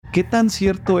¿Qué tan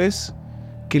cierto es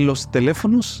que los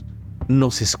teléfonos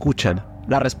nos escuchan?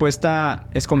 La respuesta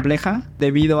es compleja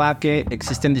debido a que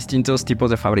existen distintos tipos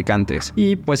de fabricantes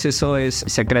y pues eso es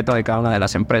secreto de cada una de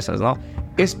las empresas, ¿no?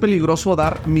 ¿Es peligroso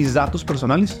dar mis datos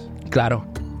personales? Claro,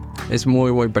 es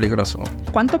muy peligroso.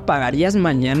 ¿Cuánto pagarías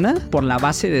mañana por la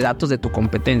base de datos de tu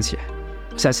competencia?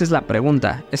 O sea, esa es la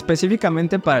pregunta.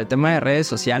 Específicamente para el tema de redes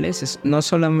sociales, no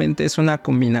solamente es una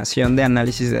combinación de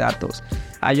análisis de datos.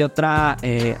 Hay otra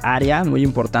área muy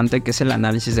importante que es el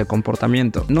análisis de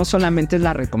comportamiento. No solamente es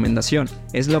la recomendación,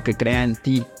 es lo que crea en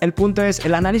ti. El punto es,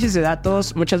 el análisis de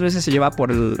datos muchas veces se lleva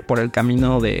por el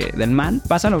camino del mal.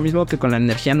 Pasa lo mismo que con la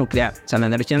energía nuclear. O sea, la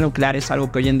energía nuclear es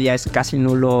algo que hoy en día es casi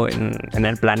nulo en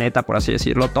el planeta, por así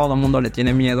decirlo. Todo el mundo le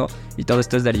tiene miedo y todo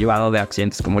esto es derivado de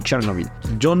accidentes como Chernobyl.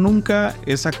 Yo nunca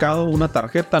he sacado una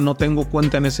tarjeta, no tengo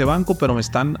cuenta en ese banco, pero me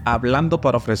están hablando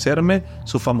para ofrecerme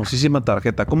su famosísima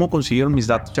tarjeta. ¿Cómo consiguieron mis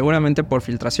datos? Seguramente por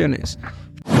filtraciones.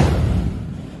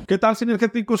 ¿Qué tal,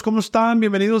 Sinergéticos? ¿Cómo están?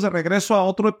 Bienvenidos de regreso a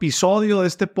otro episodio de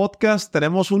este podcast.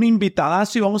 Tenemos un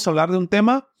invitadazo y vamos a hablar de un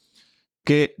tema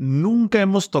que nunca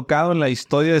hemos tocado en la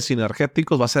historia de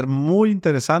Sinergéticos. Va a ser muy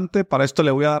interesante. Para esto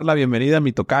le voy a dar la bienvenida a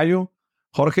mi tocayo.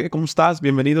 Jorge, ¿cómo estás?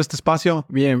 Bienvenido a este espacio.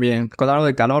 Bien. Con algo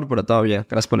de calor, pero todo bien.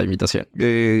 Gracias por la invitación.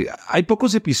 Hay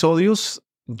pocos episodios.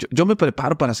 Yo me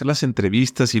preparo para hacer las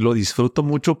entrevistas y lo disfruto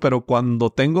mucho, pero cuando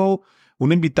tengo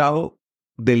un invitado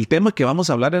del tema que vamos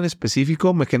a hablar en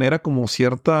específico, me genera como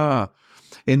cierta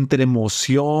entre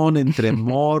emoción, entre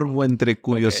morbo, entre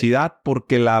curiosidad,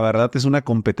 porque la verdad es una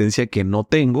competencia que no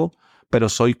tengo, pero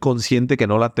soy consciente que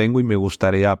no la tengo y me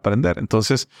gustaría aprender.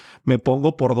 Entonces me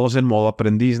pongo por dos en modo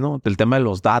aprendiz, ¿no? Del tema de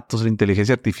los datos, la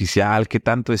inteligencia artificial, qué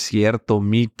tanto es cierto,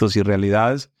 mitos y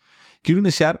realidades. Quiero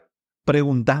iniciar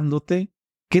preguntándote,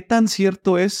 ¿qué tan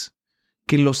cierto es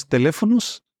que los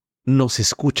teléfonos nos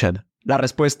escuchan? La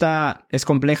respuesta es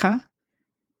compleja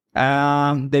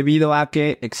debido a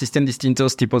que existen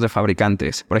distintos tipos de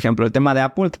fabricantes. Por ejemplo, el tema de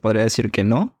Apple te podría decir que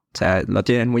no. O sea, lo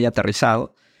tienen muy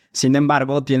aterrizado. Sin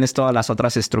embargo, tienes todas las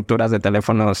otras estructuras de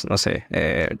teléfonos, no sé,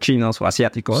 chinos o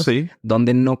asiáticos, sí,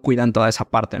 donde no cuidan toda esa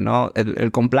parte, ¿no?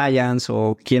 El compliance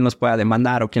o quién los pueda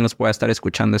demandar o quién los pueda estar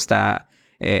escuchando está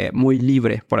muy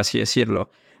libre, por así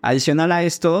decirlo. Adicional a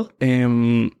esto,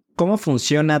 ¿cómo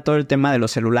funciona todo el tema de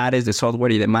los celulares, de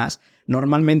software y demás?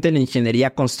 Normalmente la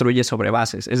ingeniería construye sobre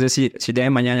bases. Es decir, si de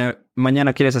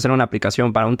mañana quieres hacer una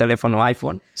aplicación para un teléfono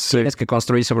iPhone, tienes que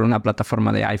construir sobre una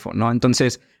plataforma de iPhone, ¿no?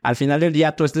 Entonces, al final del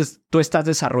día, tú estás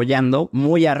desarrollando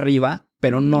muy arriba,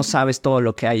 pero no sabes todo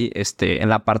lo que hay en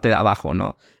la parte de abajo,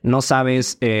 ¿no? No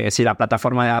sabes si la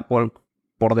plataforma de Apple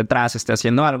por detrás esté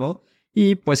haciendo algo.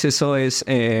 Y pues eso es,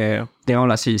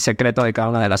 digámoslo así, secreto de cada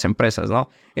una de las empresas, ¿no?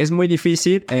 Es muy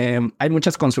difícil. Hay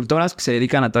muchas consultoras que se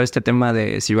dedican a todo este tema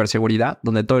de ciberseguridad,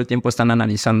 donde todo el tiempo están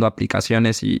analizando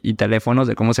aplicaciones y teléfonos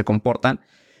de cómo se comportan.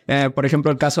 Por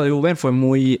ejemplo, el caso de Uber fue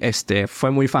muy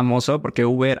famoso porque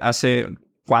Uber hace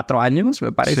 4 años,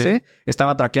 me parece,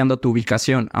 estaba traqueando tu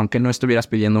ubicación, aunque no estuvieras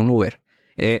pidiendo un Uber.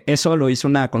 Eso lo hizo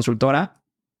una consultora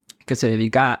que se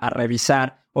dedica a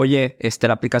revisar. Oye,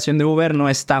 la aplicación de Uber no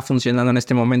está funcionando en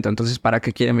este momento, entonces ¿para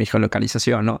qué quiere mi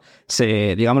geolocalización, no?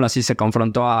 Digámoslo así, se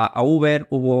confrontó a Uber,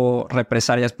 hubo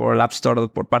represalias por el App Store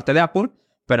por parte de Apple,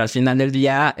 pero al final del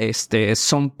día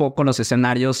son pocos los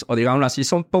escenarios, o digámoslo así,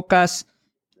 son pocas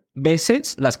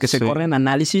veces las que se corren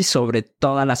análisis sobre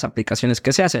todas las aplicaciones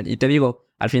que se hacen. Y te digo,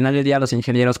 al final del día los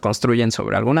ingenieros construyen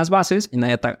sobre algunas bases y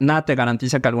nada te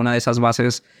garantiza que alguna de esas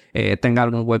bases tenga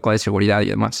algún hueco de seguridad y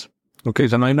demás. Ok, o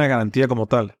sea, no hay una garantía como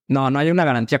tal. No hay una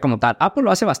garantía como tal. Apple lo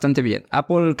hace bastante bien.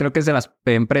 Apple creo que es de las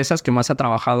empresas que más ha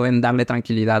trabajado en darle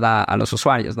tranquilidad a los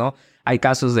usuarios, ¿no? Hay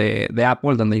casos de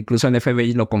Apple donde incluso el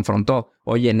FBI lo confrontó.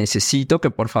 Oye, necesito que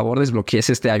por favor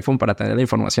desbloquees este iPhone para tener la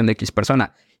información de X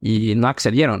persona. Y no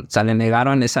accedieron. O sea, le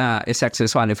negaron ese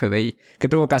acceso al FBI. ¿Qué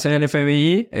tuvo que hacer el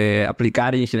FBI?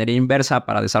 Aplicar ingeniería inversa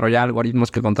para desarrollar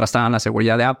algoritmos que contrastaban la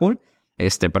seguridad de Apple.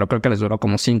 Pero creo que les duró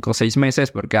como 5 o 6 meses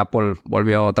porque Apple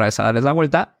volvió otra vez a darles la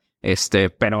vuelta.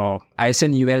 Pero a ese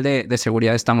nivel de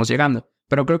seguridad estamos llegando.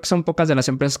 Pero creo que son pocas de las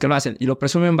empresas que lo hacen y lo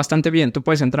presumen bastante bien. Tú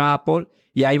puedes entrar a Apple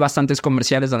y hay bastantes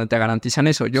comerciales donde te garantizan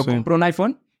eso. Yo compro un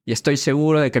iPhone y estoy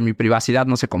seguro de que mi privacidad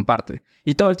no se comparte.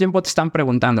 Y todo el tiempo te están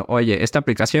preguntando, oye, esta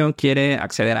aplicación quiere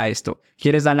acceder a esto.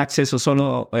 ¿Quieres darle acceso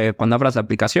solo cuando abras la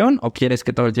aplicación o quieres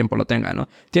que todo el tiempo lo tenga, ¿no?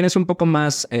 Tienes un poco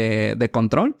más de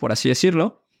control, por así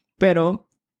decirlo. Pero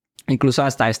incluso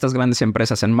hasta estas grandes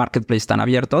empresas en marketplace tan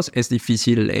abiertos, es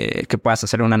difícil que puedas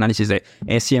hacer un análisis de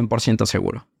es 100%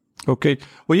 seguro. Ok.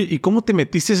 Oye, ¿y cómo te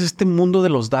metiste a este mundo de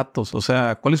los datos? O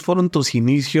sea, ¿cuáles fueron tus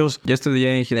inicios? Yo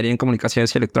estudié ingeniería en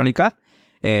comunicaciones y electrónica.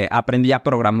 aprendí a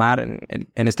programar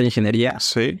en esta ingeniería.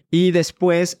 Sí. Y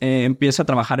después empiezo a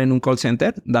trabajar en un call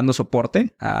center dando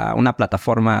soporte a una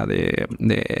plataforma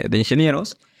de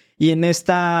ingenieros. Y en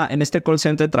este call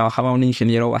center trabajaba un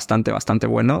ingeniero bastante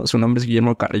bueno. Su nombre es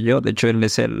Guillermo Carrillo. De hecho, él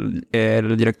es el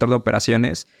director de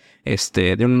operaciones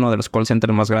de uno de los call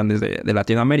centers más grandes de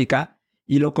Latinoamérica.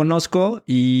 Y lo conozco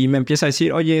y me empieza a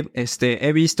decir, oye,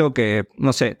 he visto que,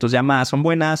 no sé, tus llamadas son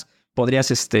buenas. Podrías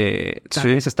tal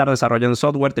vez estar desarrollando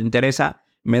software, ¿te interesa?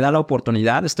 Me da la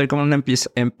oportunidad. Estoy como en una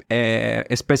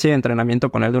especie de entrenamiento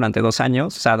con él durante 2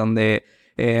 años. O sea, donde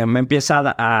me empieza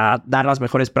a dar las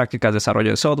mejores prácticas de desarrollo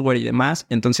de software y demás.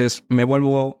 Entonces me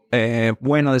vuelvo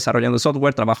bueno desarrollando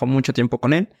software. Trabajo mucho tiempo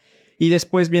con él. Y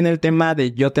después viene el tema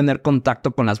de yo tener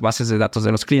contacto con las bases de datos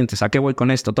de los clientes. ¿A qué voy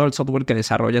con esto? Todo el software que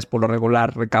desarrollas por lo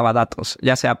regular recaba datos.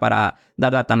 Ya sea para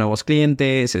dar data a nuevos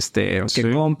clientes,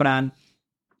 que compran.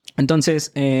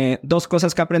 Entonces, 2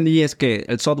 cosas que aprendí es que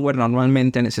el software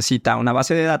normalmente necesita una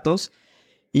base de datos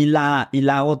y la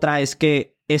otra es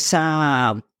que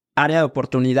esa área de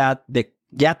oportunidad de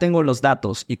ya tengo los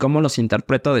datos y cómo los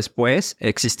interpreto después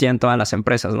existía en todas las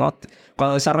empresas, ¿no?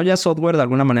 Cuando desarrollas software, de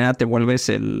alguna manera te vuelves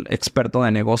el experto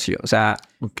de negocio. O sea,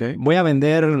 voy a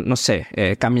vender, no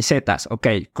sé, camisetas. Ok,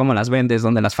 ¿cómo las vendes?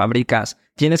 ¿Dónde las fabricas?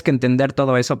 Tienes que entender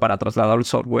todo eso para trasladar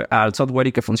al software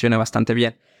y que funcione bastante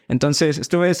bien. Entonces,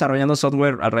 estuve desarrollando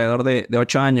software alrededor de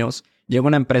 8 años. Llego a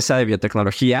una empresa de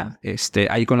biotecnología.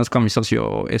 Ahí conozco a mi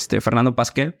socio, Fernando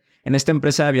Pasquel. En esta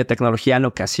empresa de biotecnología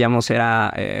lo que hacíamos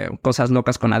era cosas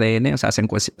locas con ADN, o sea,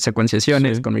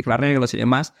 secuenciaciones con microarreglos y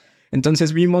demás.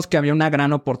 Entonces vimos que había una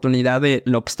gran oportunidad de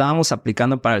lo que estábamos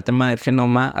aplicando para el tema del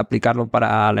genoma, aplicarlo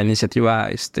para la iniciativa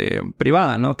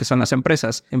privada, ¿no? Que son las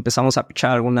empresas. Empezamos a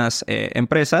pichar algunas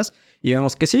empresas y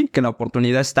vemos que sí, que la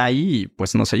oportunidad está ahí y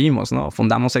pues nos seguimos, ¿no?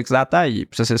 Fundamos Exdata y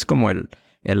pues esa es como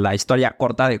la historia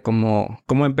corta de cómo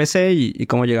empecé y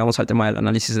cómo llegamos al tema del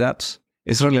análisis de datos.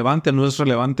 ¿Es relevante o no es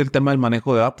relevante el tema del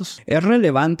manejo de datos? Es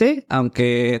relevante,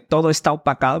 aunque todo está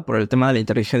opacado por el tema de la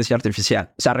inteligencia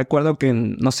artificial. O sea, recuerdo que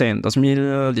en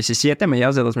 2017,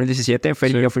 mediados de 2017,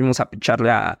 Fer y yo fuimos a picharle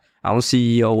a un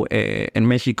CEO en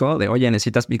México de, oye,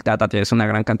 necesitas Big Data, tienes una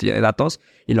gran cantidad de datos.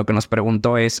 Y lo que nos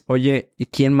preguntó es, oye, ¿y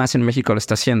quién más en México lo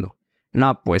está haciendo?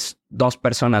 No, pues 2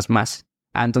 personas más.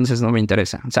 Entonces no me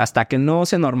interesa. O sea, hasta que no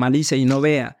se normalice y no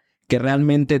vea que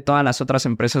realmente todas las otras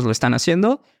empresas lo están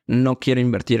haciendo, no quiero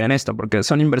invertir en esto porque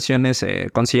son inversiones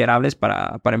considerables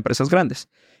para empresas grandes.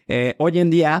 Hoy en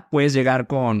día puedes llegar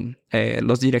con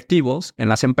los directivos en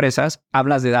las empresas,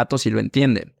 hablas de datos y lo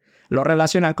entienden. Lo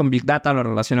relacionan con Big Data, lo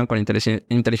relacionan con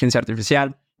inteligencia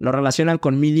artificial, lo relacionan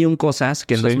con 1001 cosas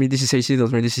que en 2016 y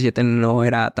 2017 no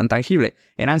era tan tangible.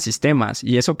 Eran sistemas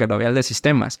y eso que lo veía de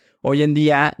sistemas. Hoy en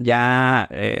día ya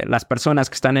las personas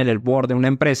que están en el board de una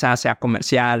empresa, sea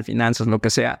comercial, finanzas, lo que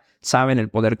sea, saben el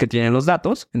poder que tienen los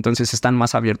datos, entonces están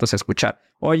más abiertos a escuchar.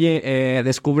 Oye,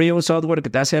 descubrí un software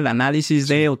que te hace el análisis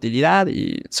de utilidad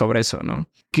y sobre eso, ¿no?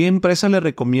 ¿Qué empresa le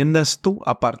recomiendas tú?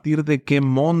 ¿A partir de qué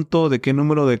monto, de qué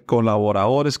número de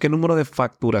colaboradores, qué número de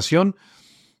facturación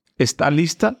está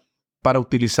lista para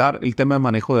utilizar el tema de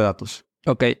manejo de datos?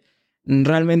 Ok.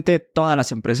 Realmente todas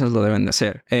las empresas lo deben de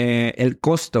hacer. El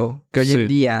costo que hoy en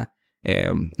día,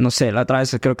 no sé, la otra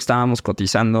vez creo que estábamos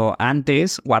cotizando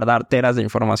antes, guardar teras de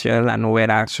información en la nube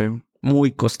era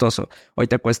muy costoso. Hoy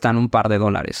te cuestan un par de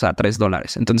dólares, a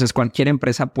 $3. Entonces cualquier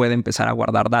empresa puede empezar a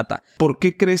guardar data. ¿Por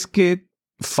qué crees que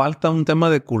falta un tema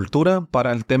de cultura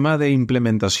para el tema de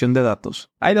implementación de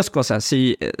datos? Hay 2 cosas.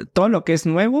 Si todo lo que es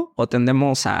nuevo o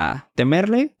tendemos a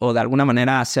temerle o de alguna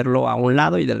manera hacerlo a un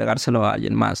lado y delegárselo a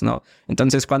alguien más, ¿no?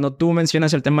 Entonces, cuando tú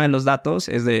mencionas el tema de los datos,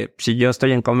 es de si yo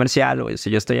estoy en comercial o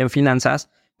si yo estoy en finanzas,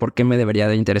 ¿por qué me debería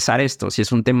de interesar esto? Si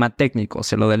es un tema técnico,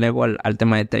 se lo delego al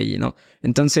tema de TI, ¿no?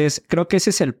 Entonces, creo que ese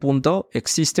es el punto.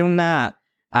 Existe un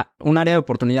área de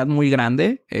oportunidad muy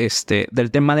grande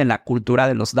del tema de la cultura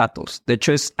de los datos. De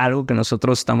hecho, es algo que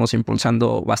nosotros estamos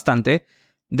impulsando bastante,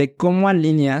 de cómo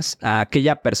alineas a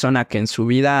aquella persona que en su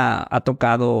vida ha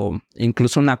tocado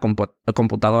incluso una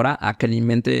computadora a que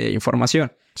alimente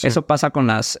información. Eso pasa con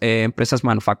las empresas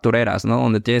manufactureras, ¿no?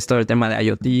 Donde tienes todo el tema de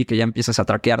IoT, que ya empiezas a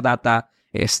traquear data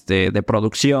de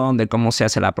producción, de cómo se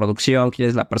hace la producción, quién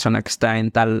es la persona que está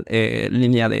en tal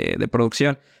línea de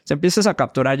producción. Se empiezas a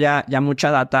capturar ya mucha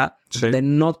data de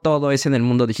no todo es en el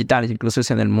mundo digital, incluso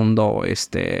es en el mundo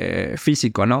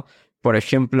físico, ¿no? Por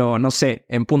ejemplo, no sé,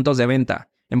 en puntos de venta.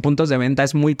 En puntos de venta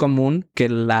es muy común que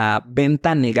la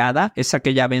venta negada es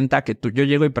aquella venta que yo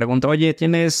llego y pregunto, oye,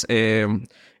 ¿tienes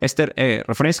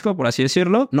refresco, por así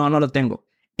decirlo? No lo tengo.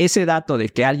 Ese dato de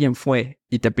que alguien fue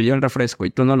y te pidió el refresco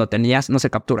y tú no lo tenías, no se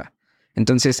captura.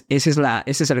 Entonces, ese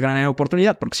es el gran área de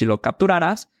oportunidad, porque si lo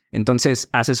capturaras, entonces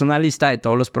haces una lista de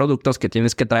todos los productos que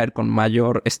tienes que traer con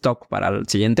mayor stock para el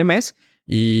siguiente mes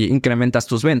y incrementas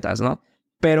tus ventas, ¿no?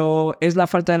 Pero es la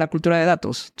falta de la cultura de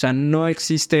datos. O sea, no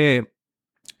existe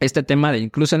este tema de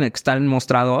incluso en el que está el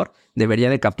mostrador, debería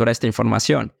de capturar esta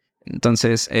información.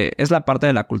 Entonces, es la parte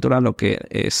de la cultura lo que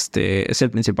es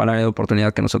el principal área de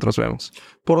oportunidad que nosotros vemos.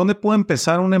 ¿Por dónde puede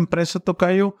empezar una empresa,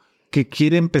 tocayo, que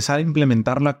quiere empezar a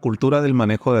implementar la cultura del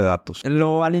manejo de datos?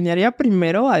 Lo alinearía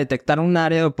primero a detectar un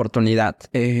área de oportunidad.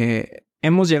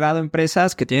 Hemos llegado a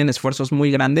empresas que tienen esfuerzos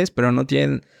muy grandes, pero no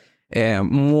tienen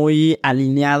muy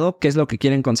alineado qué es lo que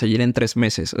quieren conseguir en 3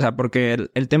 meses. O sea, porque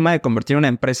el tema de convertir una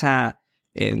empresa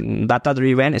en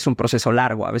data-driven es un proceso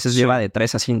largo. A veces lleva de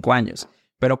 3 a 5 años.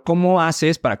 Pero ¿cómo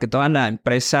haces para que toda la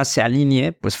empresa se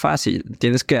alinee? Pues fácil.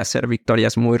 Tienes que hacer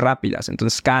victorias muy rápidas.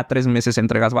 Entonces, cada 3 meses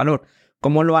entregas valor.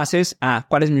 ¿Cómo lo haces?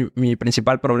 ¿Cuál es mi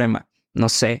principal problema? No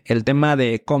sé, el tema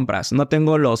de compras. No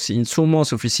tengo los insumos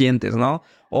suficientes, ¿no?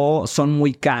 O son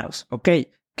muy caros. Ok,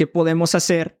 ¿qué podemos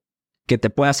hacer que te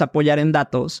puedas apoyar en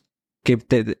datos que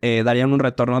te darían un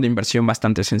retorno de inversión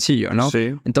bastante sencillo, ¿no?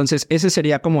 Sí. Entonces, ese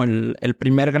sería como el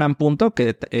primer gran punto,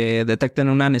 que detecten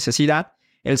una necesidad.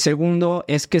 El segundo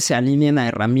es que se alineen a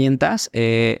herramientas.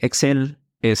 Excel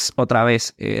es otra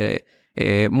vez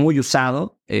muy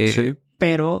usado, Sí.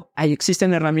 pero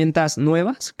existen herramientas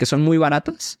nuevas que son muy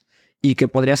baratas y que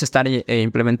podrías estar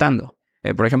implementando.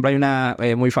 Por ejemplo, hay una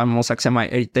muy famosa que se llama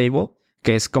Airtable,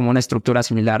 que es como una estructura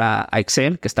similar a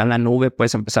Excel, que está en la nube,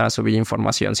 puedes empezar a subir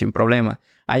información sin problema.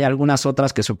 Hay algunas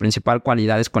otras que su principal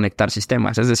cualidad es conectar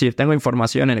sistemas. Es decir, tengo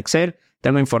información en Excel,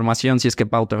 tengo información si es que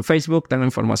pauto en Facebook, tengo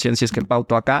información si es que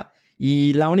pauto acá.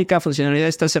 Y la única funcionalidad de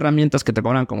estas herramientas que te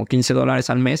cobran como $15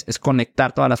 al mes es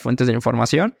conectar todas las fuentes de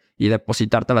información y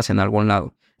depositártelas en algún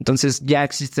lado. Entonces ya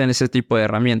existen ese tipo de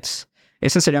herramientas.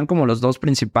 Esos serían como los 2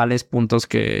 principales puntos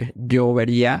que yo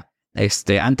vería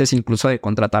antes incluso de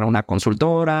contratar a una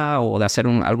consultora o de hacer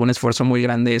algún esfuerzo muy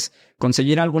grande, es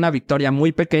conseguir alguna victoria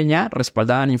muy pequeña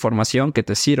respaldada en información que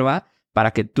te sirva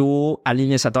para que tú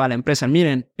alinees a toda la empresa.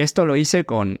 Miren, esto lo hice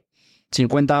con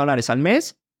 $50 al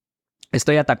mes.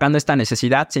 Estoy atacando esta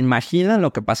necesidad. ¿Se imaginan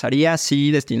lo que pasaría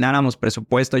si destináramos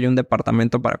presupuesto y un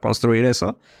departamento para construir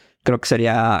eso? Creo que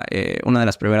sería una de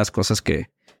las primeras cosas que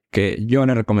yo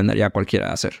le recomendaría a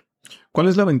cualquiera hacer. ¿Cuál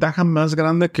es la ventaja más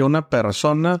grande que una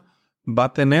persona va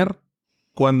a tener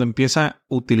cuando empieza a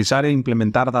utilizar e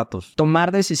implementar datos?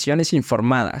 Tomar decisiones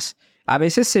informadas. A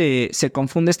veces se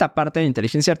confunde esta parte de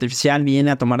inteligencia artificial, viene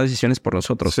a tomar decisiones por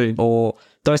nosotros. Sí. O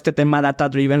todo este tema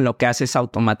data-driven lo que hace es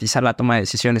automatizar la toma de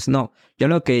decisiones. No, yo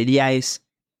lo que diría es,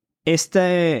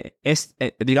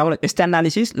 digamos, este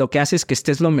análisis lo que hace es que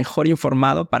estés lo mejor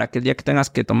informado para que el día que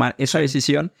tengas que tomar esa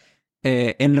decisión,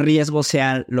 el riesgo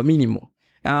sea lo mínimo.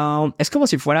 Es como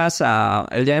si fueras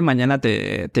el día de mañana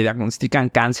te diagnostican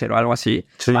cáncer o algo así.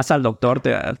 Sí. Vas al doctor,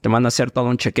 te manda a hacer todo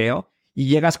un chequeo y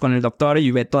llegas con el doctor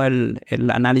y ve todo el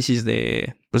análisis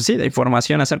de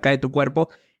información acerca de tu cuerpo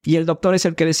y el doctor es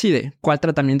el que decide cuál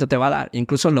tratamiento te va a dar.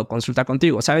 Incluso lo consulta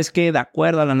contigo. ¿Sabes qué? De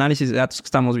acuerdo al análisis de datos que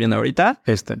estamos viendo ahorita,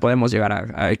 podemos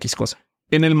llegar a X cosa.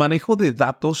 En el manejo de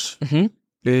datos,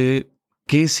 ¿qué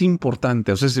es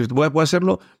importante? O sea, si voy a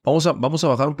hacerlo, vamos a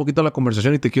bajar un poquito la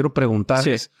conversación y te quiero preguntar,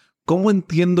 ¿cómo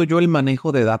entiendo yo el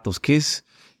manejo de datos? ¿Qué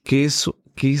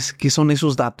son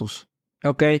esos datos?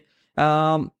 Ok.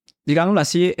 Digámoslo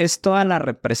así, es toda la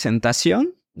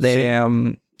representación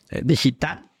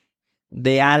digital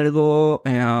de algo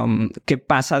que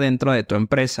pasa dentro de tu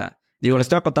empresa. Digo, le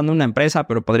estoy contando una empresa,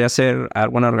 pero podría ser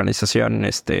alguna organización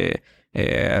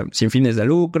sin fines de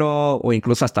lucro o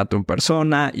incluso hasta tu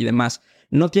persona y demás.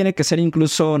 No tiene que ser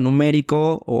incluso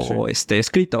numérico o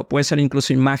escrito. Puede ser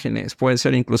incluso imágenes, puede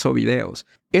ser incluso videos.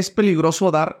 ¿Es peligroso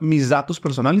dar mis datos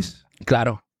personales?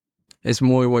 Claro. Es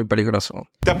muy, muy peligroso.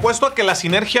 Te apuesto a que la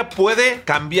sinergia puede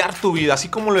cambiar tu vida, así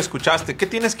como lo escuchaste. ¿Qué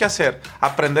tienes que hacer?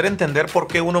 Aprender a entender por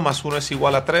qué 1 más 1 es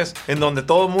igual a 3. En donde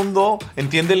todo el mundo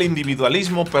entiende el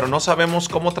individualismo, pero no sabemos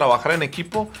cómo trabajar en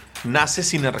equipo. Nace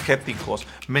Sinergéticos.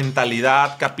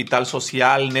 Mentalidad, capital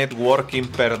social, networking,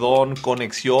 perdón,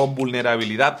 conexión,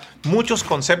 vulnerabilidad. Muchos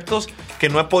conceptos que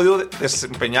no he podido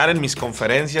desempeñar en mis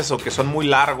conferencias o que son muy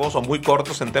largos o muy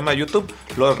cortos en tema de YouTube.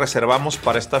 Los reservamos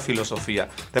para esta filosofía.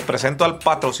 Te presento al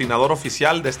patrocinador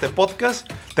oficial de este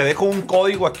podcast. Te dejo un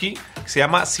código aquí que se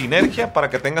llama Sinergia para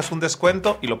que tengas un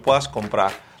descuento y lo puedas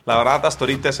comprar. La verdad, hasta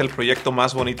ahorita es el proyecto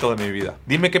más bonito de mi vida.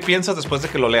 Dime qué piensas después de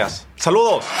que lo leas.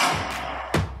 ¡Saludos!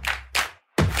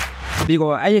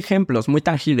 Digo, hay ejemplos muy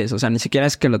tangibles. O sea, ni siquiera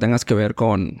es que lo tengas que ver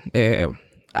con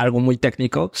algo muy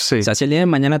técnico. Sí. O sea, si el día de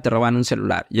mañana te roban un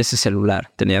celular y ese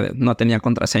celular no tenía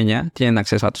contraseña, tienen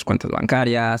acceso a tus cuentas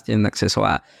bancarias, tienen acceso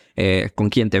a con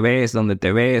quién te ves, dónde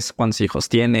te ves, cuántos hijos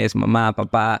tienes, mamá,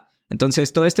 papá.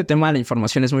 Entonces, todo este tema de la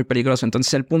información es muy peligroso.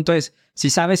 Entonces, el punto es, si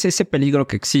sabes ese peligro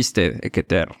que existe, de que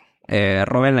te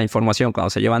roben la información cuando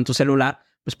se llevan tu celular,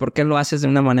 pues ¿por qué lo haces de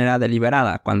una manera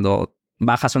deliberada? Cuando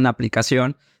bajas una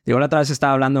aplicación. Digo, la otra vez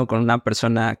estaba hablando con una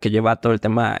persona que lleva todo el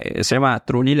tema, se llama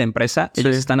Truly, la empresa. Sí.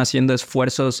 Ellos están haciendo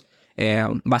esfuerzos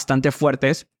bastante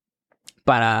fuertes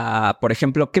para, por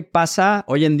ejemplo, ¿qué pasa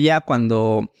hoy en día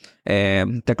cuando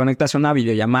te conectas a una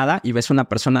videollamada y ves una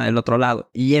persona del otro lado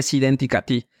y es idéntica a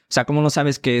ti? O sea, ¿cómo no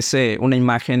sabes que es una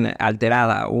imagen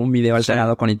alterada o un video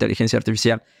alterado con inteligencia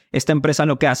artificial? Esta empresa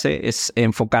lo que hace es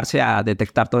enfocarse a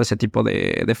detectar todo ese tipo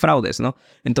de fraudes, ¿no?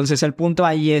 Entonces, el punto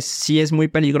ahí es, sí es muy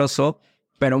peligroso,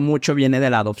 pero mucho viene de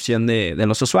la adopción de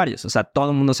los usuarios. O sea,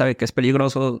 todo el mundo sabe que es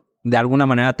peligroso. De alguna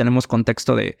manera tenemos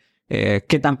contexto de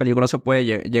qué tan peligroso puede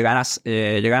llegar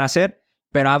a ser,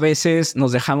 pero a veces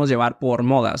nos dejamos llevar por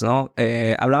modas, ¿no?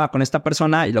 Hablaba con esta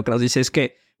persona y lo que nos dice es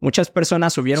que muchas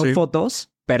personas subieron fotos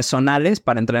personales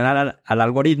para entrenar al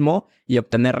algoritmo y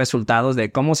obtener resultados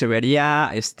de cómo se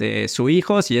vería su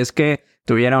hijo si es que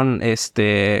estuviera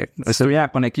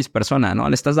con X persona, ¿no?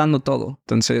 Le estás dando todo.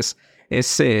 Entonces,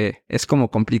 es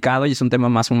como complicado y es un tema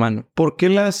más humano. ¿Por qué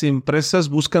las empresas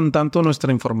buscan tanto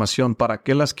nuestra información? ¿Para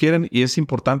qué las quieren? ¿Y es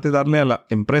importante darle a la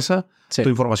empresa tu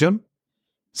información?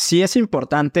 Sí es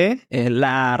importante.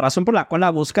 La razón por la cual la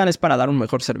buscan es para dar un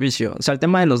mejor servicio. O sea, el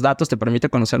tema de los datos te permite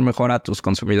conocer mejor a tus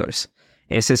consumidores.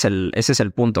 Ese es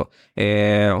el punto.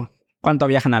 ¿Cuánto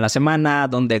viajan a la semana?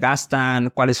 ¿Dónde gastan?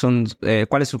 ¿Cuál es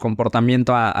su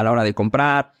comportamiento a la hora de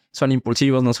comprar? ¿Son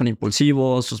impulsivos? ¿No son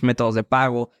impulsivos? ¿Sus métodos de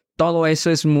pago? Todo eso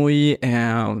es muy...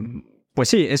 pues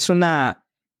sí, es una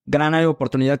gran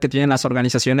oportunidad que tienen las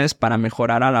organizaciones para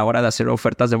mejorar a la hora de hacer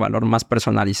ofertas de valor más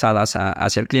personalizadas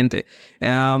hacia el cliente.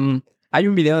 Hay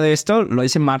un video de esto, lo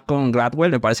dice Malcolm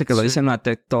Gladwell, me parece que lo dice en una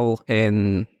TED Talk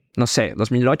en, no sé,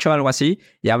 2008 o algo así,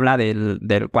 y habla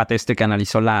del cuate que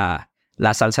analizó la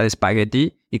salsa de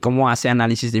espagueti y cómo hace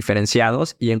análisis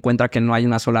diferenciados y encuentra que no hay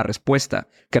una sola respuesta,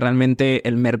 que realmente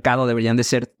el mercado deberían de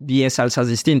ser 10 salsas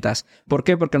distintas. ¿Por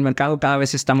qué? Porque el mercado cada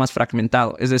vez está más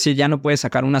fragmentado. Es decir, ya no puedes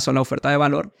sacar una sola oferta de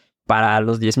valor para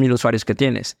los 10,000 usuarios que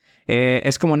tienes.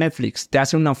 Es como Netflix, te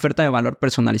hace una oferta de valor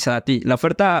personalizada a ti. La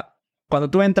oferta, cuando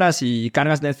tú entras y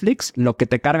cargas Netflix, lo que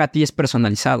te carga a ti es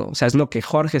personalizado. O sea, es lo que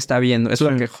Jorge está viendo, es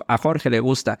lo que a Jorge le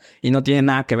gusta y no tiene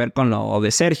nada que ver con lo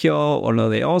de Sergio o lo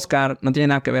de Oscar, no tiene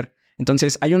nada que ver.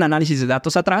 Entonces, hay un análisis de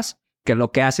datos atrás que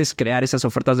lo que hace es crear esas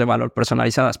ofertas de valor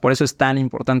personalizadas. Por eso es tan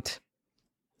importante.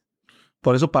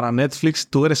 Por eso para Netflix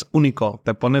tú eres único.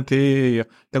 Te pone a ti,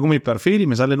 tengo mi perfil y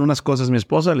me salen unas cosas a mi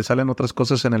esposa, le salen otras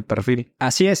cosas en el perfil.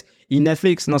 Así es. Y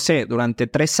Netflix, no sé, durante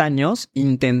 3 años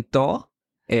intentó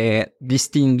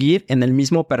distinguir en el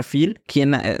mismo perfil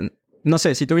quién... no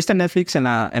sé, si tuviste Netflix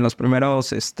en los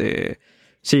primeros,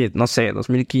 sí, no sé,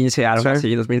 2015, algo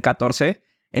así, 2014,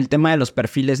 el tema de los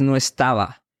perfiles no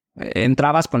estaba.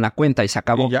 Entrabas con la cuenta y se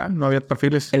acabó. Y ya, no había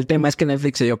perfiles. El tema es que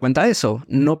Netflix se dio cuenta de eso.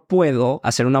 No puedo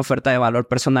hacer una oferta de valor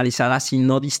personalizada si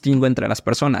no distingo entre las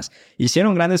personas.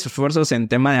 Hicieron grandes esfuerzos en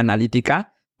tema de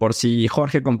analítica por si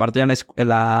Jorge compartía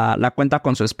la cuenta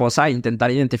con su esposa e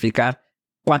intentar identificar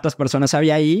cuántas personas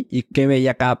había ahí y qué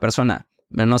veía cada persona.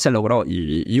 Pero no se logró.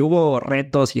 Y hubo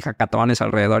retos y hackatones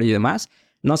alrededor y demás.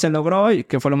 No se logró. ¿Y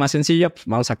qué fue lo más sencillo? Pues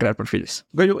vamos a crear perfiles.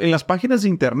 Oye, en las páginas de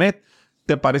internet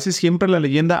te parece siempre la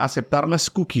leyenda aceptar las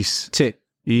cookies. Sí.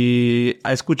 Y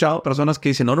he escuchado personas que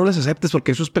dicen, no las aceptes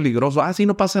porque eso es peligroso. Sí,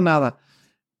 no pasa nada.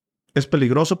 ¿Es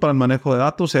peligroso para el manejo de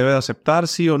datos? ¿Se debe de aceptar,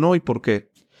 sí o no? ¿Y por qué?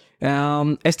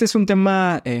 Este es un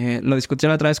tema, lo discutí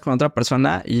la otra vez con otra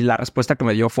persona y la respuesta que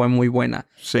me dio fue muy buena.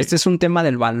 Sí. Este es un tema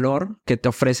del valor que te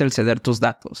ofrece el ceder tus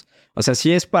datos. O sea,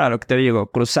 si es para lo que te digo,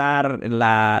 cruzar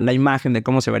la imagen de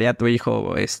cómo se vería tu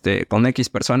hijo con X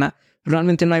persona,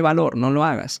 realmente no hay valor, no lo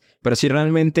hagas. Pero si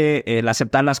realmente el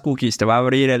aceptar las cookies te va a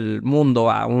abrir el mundo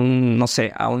a una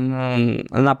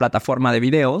plataforma de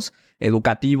videos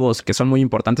educativos que son muy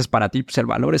importantes para ti, pues el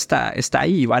valor está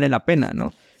ahí y vale la pena,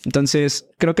 ¿no? Entonces,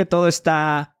 creo que todo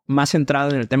está más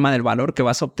centrado en el tema del valor que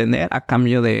vas a obtener a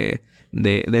cambio de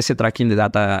ese tracking de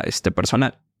data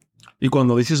personal. Y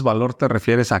cuando dices valor, ¿te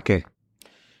refieres a qué?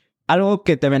 Algo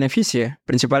que te beneficie,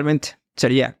 principalmente.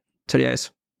 Sería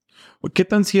eso. ¿Qué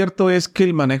tan cierto es que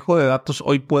el manejo de datos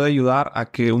hoy puede ayudar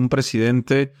a que un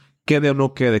presidente quede o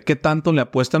no quede? ¿Qué tanto le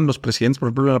apuestan los presidentes, por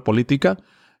ejemplo, en la política,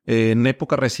 en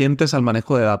épocas recientes al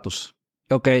manejo de datos?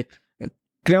 Ok.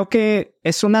 Creo que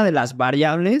es una de las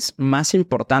variables más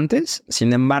importantes.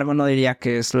 Sin embargo, no diría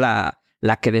que es la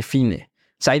que define.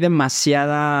 sea, hay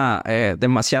demasiado,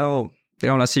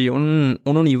 digamos así, un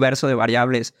universo de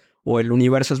variables o el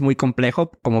universo es muy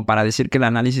complejo como para decir que el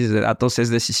análisis de datos es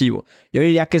decisivo. Yo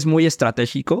diría que es muy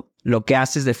estratégico. Lo que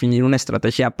hace es definir una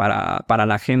estrategia para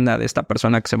la agenda de esta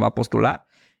persona que se va a postular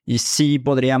y sí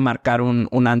podría marcar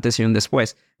un antes y un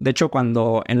después. De hecho,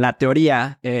 cuando en la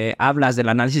teoría hablas del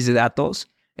análisis de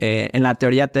datos, en la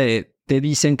teoría te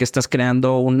dicen que estás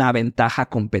creando una ventaja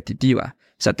competitiva.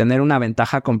 O sea, tener una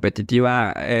ventaja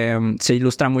competitiva se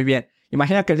ilustra muy bien.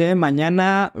 Imagina que el día de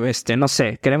mañana, no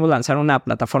sé, queremos lanzar una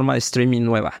plataforma de streaming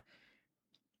nueva.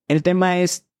 El tema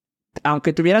es,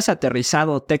 aunque tuvieras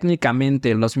aterrizado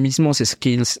técnicamente los mismos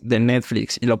skills de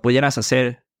Netflix y lo pudieras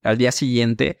hacer al día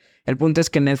siguiente, el punto es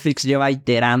que Netflix lleva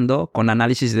iterando con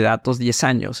análisis de datos 10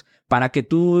 años. Para que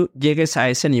tú llegues a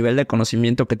ese nivel de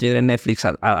conocimiento que tiene Netflix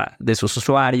de sus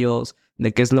usuarios,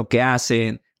 de qué es lo que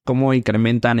hacen, cómo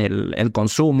incrementan el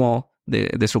consumo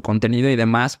de su contenido y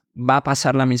demás, va a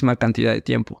pasar la misma cantidad de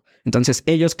tiempo. Entonces,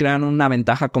 ellos crean una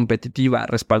ventaja competitiva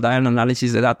respaldada en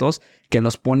análisis de datos que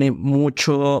los pone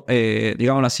mucho,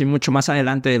 digamos así, mucho más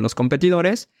adelante de los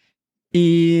competidores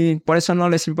y por eso no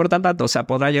les importa tanto. O sea,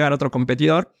 podrá llegar otro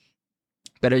competidor,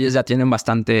 pero ellos ya tienen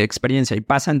bastante experiencia y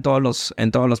pasa en todos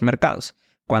los mercados.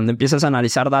 Cuando empiezas a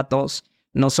analizar datos,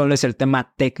 no solo es el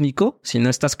tema técnico, sino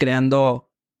estás creando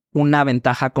una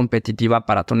ventaja competitiva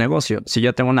para tu negocio. Si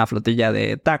yo tengo una flotilla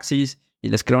de taxis y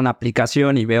les creo una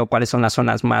aplicación y veo cuáles son las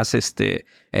zonas más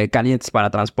calientes para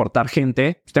transportar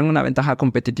gente, pues tengo una ventaja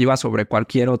competitiva sobre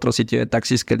cualquier otro sitio de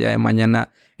taxis que el día de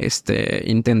mañana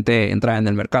intente entrar en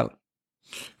el mercado.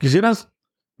 ¿Quisieras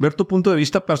ver tu punto de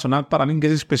vista personal para alguien que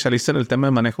es especialista en el tema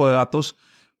de manejo de datos?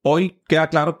 Hoy queda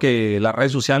claro que las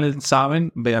redes sociales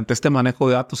saben, mediante este manejo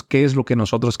de datos, qué es lo que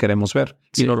nosotros queremos ver.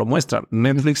 Sí. Y nos lo muestran.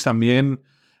 Netflix también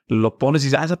lo pones y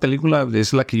dices, esa película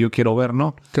es la que yo quiero ver,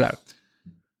 ¿no? Claro.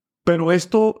 Pero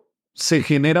esto se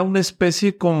genera una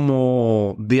especie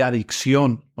como de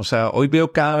adicción. O sea, hoy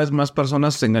veo cada vez más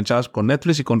personas enganchadas con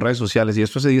Netflix y con redes sociales. Y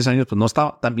esto hace 10 años, pues no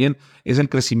estaba. También es el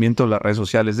crecimiento de las redes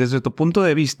sociales. Desde tu punto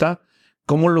de vista,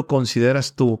 ¿cómo lo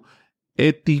consideras tú?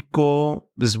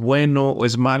 ¿Ético? ¿Es bueno o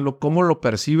es malo? ¿Cómo lo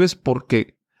percibes?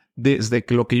 Porque desde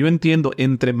que lo que yo entiendo,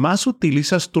 entre más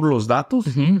utilizas tú los datos,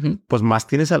 pues más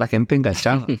tienes a la gente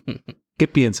enganchada. ¿Qué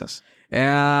piensas?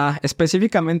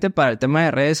 Específicamente para el tema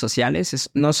de redes sociales,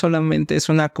 no solamente es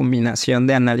una combinación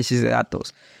de análisis de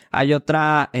datos. Hay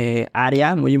otra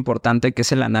área muy importante que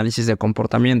es el análisis de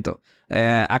comportamiento.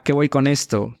 ¿A qué voy con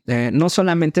esto? No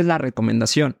solamente es la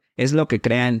recomendación, es lo que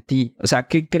crea en ti. O sea,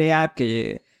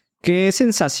 ¿qué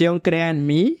sensación crea en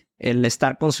mí el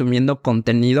estar consumiendo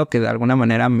contenido que de alguna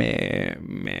manera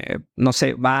no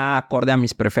sé, va acorde a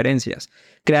mis preferencias?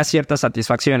 Crea ciertas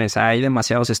satisfacciones. Hay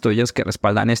demasiados estudios que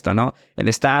respaldan esto, ¿no?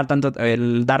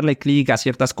 El darle clic a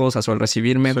ciertas cosas o el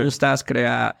recibir me gustas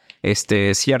crea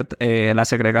la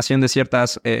segregación de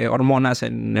ciertas hormonas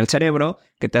en el cerebro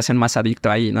que te hacen más adicto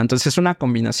ahí, ¿no? Entonces es una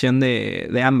combinación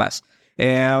de ambas.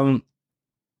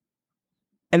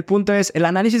 El punto es, el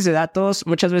análisis de datos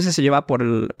muchas veces se lleva por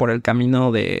el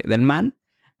camino del mal,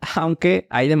 aunque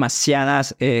hay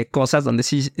demasiadas cosas donde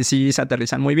sí se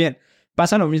aterrizan muy bien.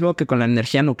 Pasa lo mismo que con la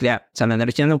energía nuclear. O sea, la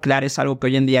energía nuclear es algo que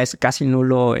hoy en día es casi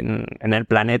nulo en el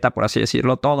planeta, por así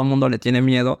decirlo. Todo el mundo le tiene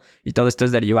miedo y todo esto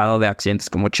es derivado de accidentes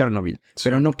como Chernobyl. Sí.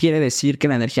 Pero no quiere decir que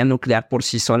la energía nuclear por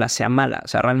sí sola sea mala. O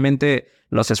sea, realmente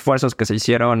los esfuerzos que se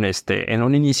hicieron en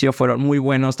un inicio fueron muy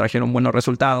buenos, trajeron buenos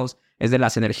resultados. Es de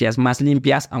las energías más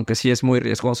limpias, aunque sí es muy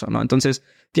riesgoso, ¿no? Entonces,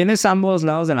 tienes ambos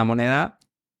lados de la moneda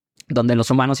donde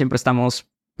los humanos siempre estamos,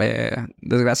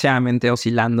 desgraciadamente,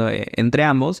 oscilando entre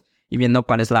ambos y viendo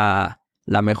cuál es la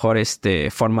mejor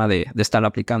forma de estarlo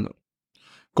aplicando.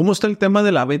 ¿Cómo está el tema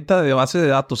de la venta de base de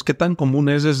datos? ¿Qué tan común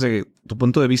es desde tu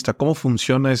punto de vista? ¿Cómo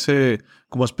funciona ese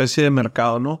como especie de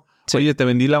mercado, no? Sí. Oye, te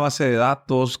vendí la base de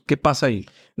datos. ¿Qué pasa ahí?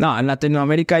 No, en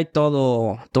Latinoamérica hay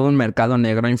todo un mercado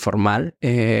negro informal.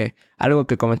 Algo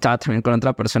que comentaba también con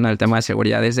otra persona, el tema de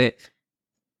seguridad, es de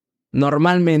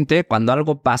normalmente cuando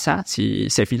algo pasa, si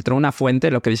se filtró una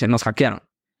fuente, lo que dicen, nos hackearon.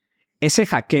 Ese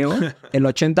hackeo, el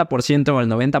 80% o el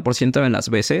 90% de las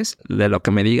veces, de lo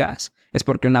que me digas, es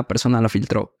porque una persona lo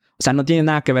filtró. O sea, no tiene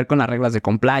nada que ver con las reglas de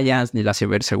compliance, ni la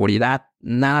ciberseguridad,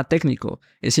 nada técnico.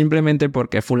 Es simplemente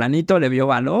porque fulanito le vio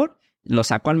valor, lo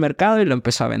sacó al mercado y lo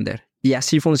empezó a vender. Y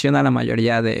así funciona la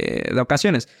mayoría de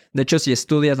ocasiones. De hecho, si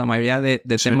estudias la mayoría de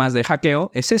temas de hackeo,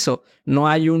 es eso. No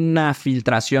hay una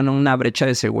filtración o una brecha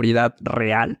de seguridad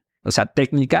real, o sea,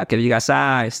 técnica, que digas,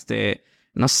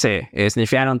 no sé,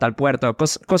 snifearon tal puerto,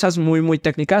 cosas muy, muy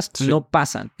técnicas, no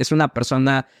pasan. Es una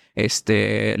persona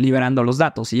liberando los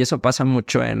datos y eso pasa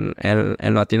mucho en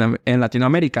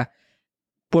Latinoamérica.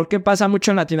 ¿Por qué pasa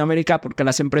mucho en Latinoamérica? Porque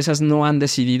las empresas no han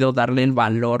decidido darle el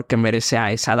valor que merece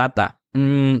a esa data.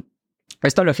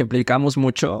 Esto lo ejemplificamos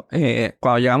mucho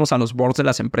cuando llegamos a los boards de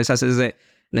las empresas. Es de,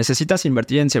 necesitas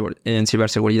invertir en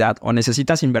ciberseguridad o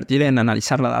necesitas invertir en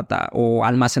analizar la data o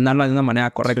almacenarla de una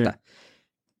manera correcta. Sí.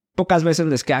 Pocas veces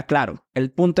les queda claro.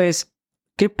 El punto es,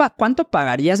 ¿cuánto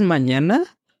pagarías mañana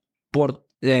por,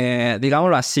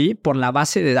 digámoslo así, por la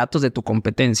base de datos de tu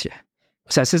competencia?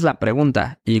 O sea, esa es la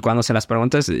pregunta. Y cuando se las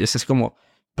preguntas, es como,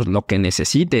 pues lo que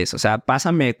necesites. O sea,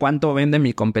 pásame cuánto vende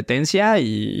mi competencia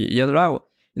y yo lo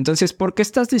hago. Entonces, ¿por qué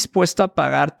estás dispuesto a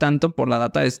pagar tanto por la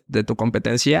data de tu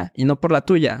competencia y no por la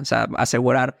tuya? O sea,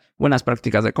 asegurar buenas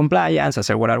prácticas de compliance,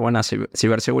 asegurar buena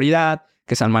ciberseguridad,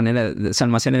 que se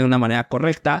almacene de una manera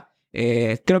correcta.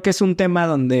 Creo que es un tema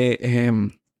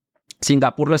donde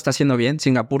Singapur lo está haciendo bien.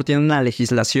 Singapur tiene una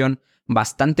legislación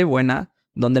bastante buena,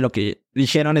 donde lo que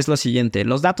dijeron es lo siguiente: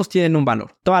 los datos tienen un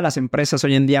valor. Todas las empresas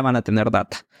hoy en día van a tener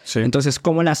data. Sí. Entonces,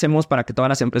 ¿cómo le hacemos para que todas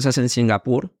las empresas en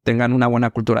Singapur tengan una buena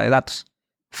cultura de datos?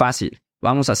 Fácil.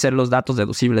 Vamos a hacer los datos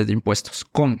deducibles de impuestos.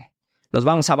 ¿Cómo? Los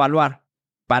vamos a evaluar.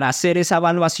 Para hacer esa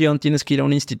evaluación tienes que ir a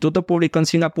un instituto público en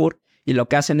Singapur y lo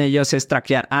que hacen ellos es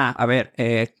traquear. A ver,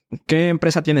 ¿qué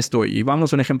empresa tienes tú? Y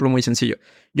vamos a un ejemplo muy sencillo.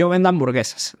 Yo vendo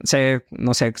hamburguesas.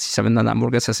 No sé si se vendan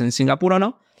hamburguesas en Singapur o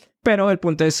no, pero el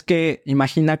punto es que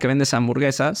imagina que vendes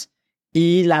hamburguesas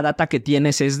y la data que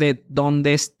tienes es de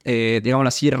dónde, digámoslo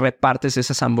así, repartes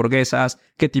esas hamburguesas,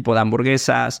 qué tipo de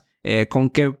hamburguesas, con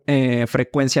qué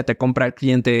frecuencia te compra el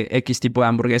cliente X tipo de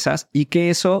hamburguesas, y que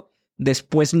eso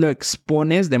después lo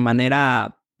expones de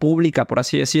manera pública, por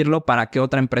así decirlo, para que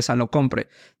otra empresa lo compre.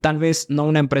 Tal vez no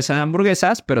una empresa de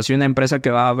hamburguesas, pero sí una empresa que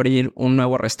va a abrir un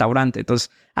nuevo restaurante.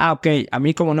 Entonces, ok, a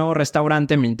mí como nuevo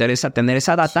restaurante me interesa tener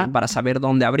esa data para saber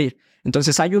dónde abrir.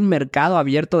 Entonces, hay un mercado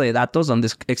abierto de datos donde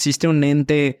existe un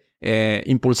ente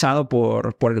impulsado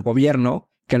por el gobierno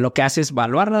que lo que hace es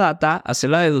evaluar la data,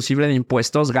 hacerla deducible de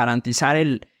impuestos, garantizar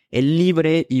el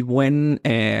libre y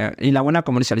la buena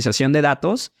comercialización de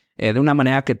datos de una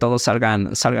manera que todos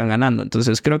salgan ganando.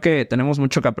 Entonces, creo que tenemos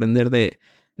mucho que aprender de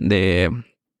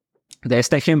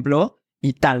este ejemplo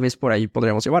y tal vez por ahí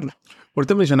podríamos llevarlo.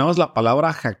 Ahorita mencionabas la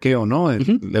palabra hackeo, ¿no? El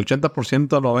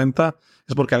 80% al 90%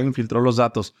 es porque alguien filtró los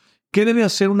datos. ¿Qué debe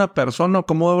hacer una persona o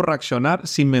cómo debo reaccionar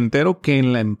si me entero que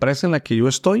en la empresa en la que yo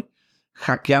estoy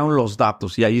hackearon los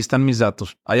datos y ahí están mis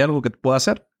datos? ¿Hay algo que pueda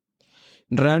hacer?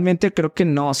 Realmente creo que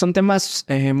no. Son temas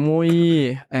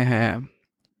muy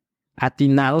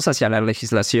atinados hacia la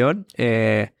legislación.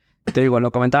 Te digo,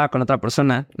 lo comentaba con otra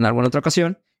persona en alguna otra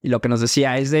ocasión y lo que nos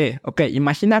decía es de, ok,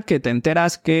 imagina que te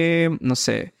enteras que, no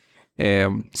sé,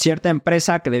 cierta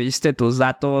empresa que le diste tus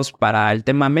datos para el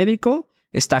tema médico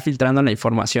está filtrando la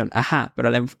información. Ajá, pero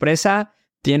la empresa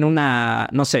tiene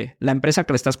no sé, la empresa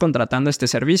que le estás contratando este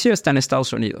servicio está en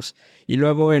Estados Unidos y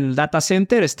luego el data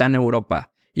center está en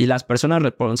Europa y las personas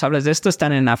responsables de esto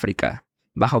están en África.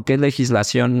 ¿Bajo qué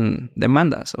legislación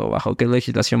demandas o bajo qué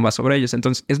legislación va sobre ellos?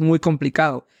 Entonces, es muy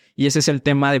complicado y ese es el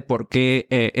tema de por qué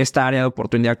esta área de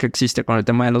oportunidad que existe con el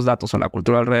tema de los datos o la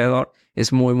cultura alrededor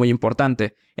es muy, muy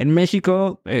importante. En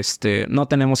México no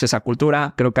tenemos esa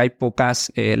cultura. Creo que hay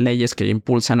pocas leyes que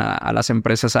impulsan a las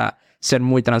empresas a ser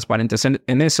muy transparentes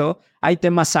en eso. Hay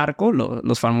temas ARCO,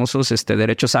 los famosos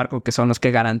derechos ARCO, que son los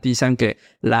que garantizan que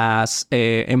las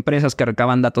empresas que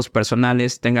recaban datos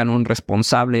personales tengan un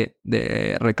responsable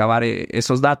de recabar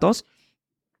esos datos.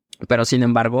 Pero sin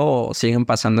embargo, siguen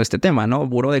pasando este tema, ¿no?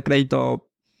 Buró de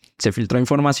crédito, se filtró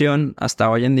información, hasta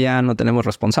hoy en día no tenemos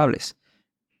responsables.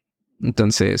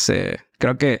 Entonces,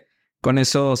 creo que con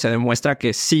eso se demuestra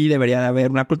que sí debería de haber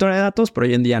una cultura de datos, pero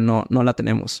hoy en día no la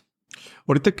tenemos.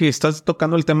 Ahorita que estás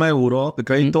tocando el tema de buró de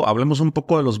crédito, hablemos un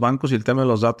poco de los bancos y el tema de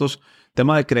los datos,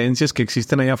 tema de creencias que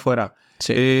existen allá afuera.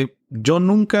 Sí. Yo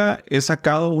nunca he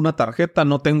sacado una tarjeta,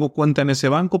 no tengo cuenta en ese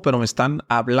banco, pero me están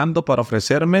hablando para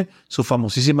ofrecerme su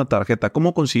famosísima tarjeta.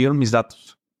 ¿Cómo consiguieron mis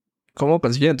datos? ¿Cómo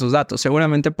consiguieron tus datos?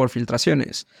 Seguramente por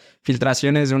filtraciones.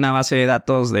 Filtraciones de una base de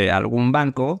datos de algún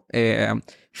banco.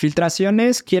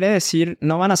 Filtraciones quiere decir,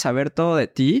 no van a saber todo de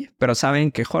ti, pero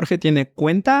saben que Jorge tiene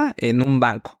cuenta en un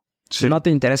banco. Sí. No te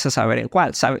interesa saber en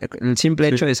cuál. El simple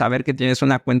hecho de saber que tienes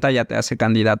una cuenta ya te hace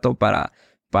candidato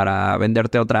para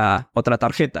venderte otra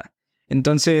tarjeta.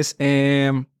 Entonces,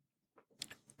 en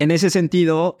ese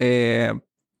sentido,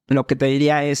 lo que te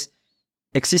diría es,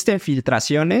 existen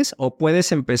filtraciones o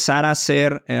puedes empezar a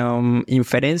hacer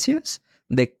inferencias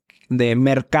de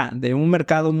un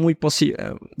mercado muy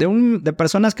posible, de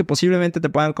personas que posiblemente te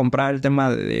puedan comprar el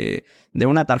tema de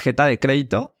una tarjeta de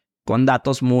crédito con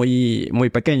datos muy,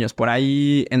 muy pequeños. Por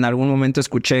ahí en algún momento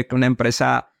escuché que una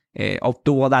empresa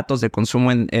obtuvo datos de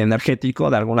consumo energético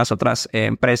de algunas otras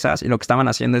empresas, y lo que estaban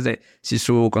haciendo es si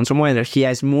su consumo de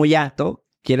energía es muy alto,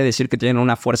 quiere decir que tienen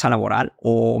una fuerza laboral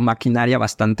o maquinaria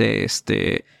bastante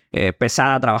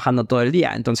pesada trabajando todo el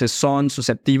día. Entonces son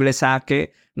susceptibles a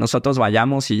que nosotros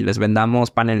vayamos y les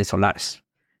vendamos paneles solares.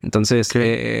 Entonces,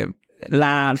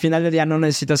 al final del día no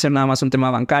necesita ser nada más un tema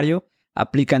bancario,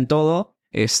 aplica en todo.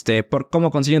 Por cómo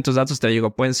consiguen tus datos, te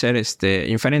digo, pueden ser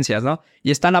inferencias, ¿no?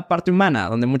 Y está la parte humana,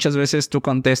 donde muchas veces tú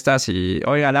contestas y,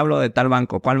 oiga, le hablo de tal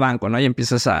banco, ¿cuál banco? ¿No? Y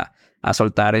empiezas a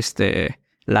soltar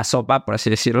la sopa, por así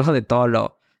decirlo, de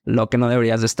todo lo que no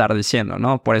deberías de estar diciendo,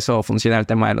 ¿no? Por eso funciona el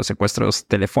tema de los secuestros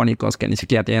telefónicos, que ni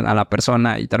siquiera tienen a la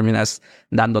persona y terminas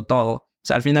dando todo. O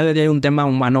sea, al final del día hay un tema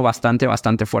humano bastante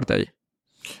fuerte ahí.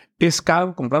 ¿Es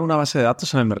caro comprar una base de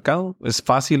datos en el mercado? ¿Es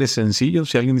fácil, es sencillo?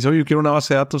 Si alguien dice, oye, yo quiero una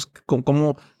base de datos,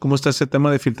 ¿cómo está ese tema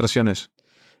de filtraciones?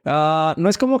 No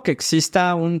es como que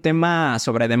exista un tema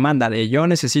sobre demanda de yo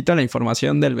necesito la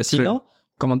información del vecino. Sí.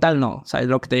 Como tal, no. O sea,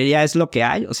 lo que te diría es lo que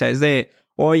hay. O sea, es de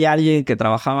hoy alguien que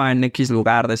trabajaba en X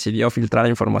lugar decidió filtrar la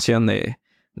información de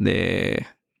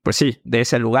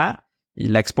ese lugar y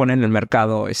la expone en el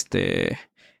mercado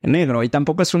negro. Y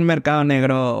tampoco es un mercado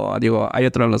negro, digo, hay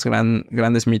otro de los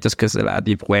grandes mitos que es de la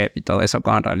Deep Web y todo eso,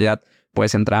 cuando en realidad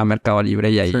puedes entrar a Mercado Libre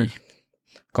y ahí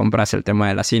compras el tema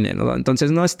de la cine, ¿no?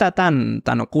 Entonces no está tan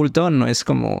oculto, no es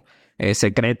como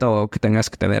secreto que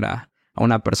tengas que tener a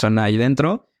una persona ahí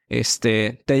dentro.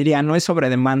 Te diría, no es sobre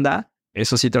demanda,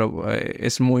 eso sí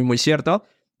es muy cierto,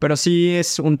 pero sí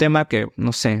es un tema que,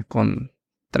 no sé, con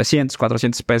 300,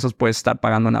 400 pesos puedes estar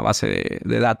pagando una base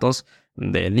de datos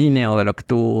de línea o de lo que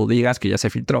tú digas que ya se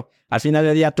filtró. Al final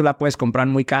del día tú la puedes comprar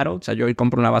muy caro. O sea, yo hoy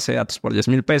compro una base de datos por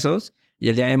 10,000 pesos y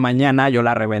el día de mañana yo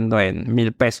la revendo en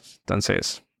 1,000 pesos.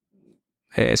 Entonces,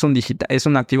 es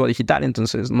un activo digital,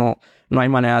 entonces no hay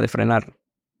manera de frenarlo.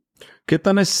 ¿Qué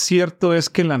tan es cierto es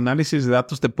que el análisis de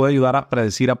datos te puede ayudar a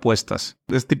predecir apuestas?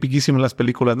 Es tipiquísimo en las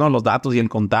películas, ¿no? Los datos y el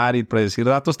contar y predecir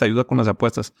datos te ayuda con las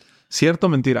apuestas. ¿Cierto o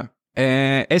mentira?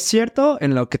 Es cierto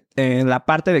en la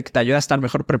parte de que te ayuda a estar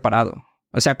mejor preparado.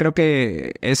 O sea, creo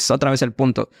que es otra vez el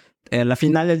punto. Al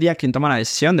final del día, quien toma la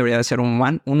decisión debería de ser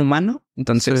un humano.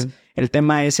 Entonces, el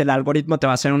tema es el algoritmo te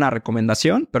va a hacer una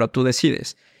recomendación, pero tú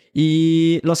decides.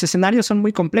 Y los escenarios son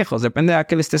muy complejos, depende de a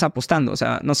qué le estés apostando. O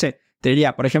sea, no sé, te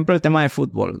diría, por ejemplo, el tema de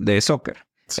fútbol, de soccer.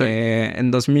 Sí.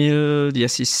 En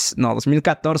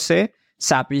 2014...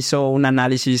 SAP hizo un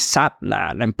análisis, SAP,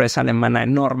 la empresa alemana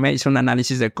enorme, hizo un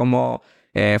análisis de cómo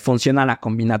funciona la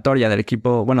combinatoria del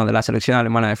equipo, de la selección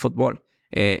alemana de fútbol.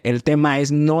 El tema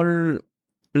es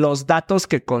los datos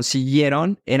que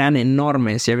consiguieron eran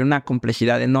enormes y había una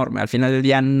complejidad enorme. Al final del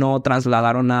día no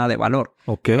trasladaron nada de valor.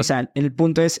 Okay. O sea, el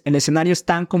punto es, el escenario es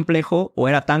tan complejo o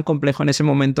era tan complejo en ese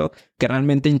momento que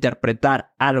realmente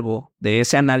interpretar algo de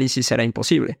ese análisis era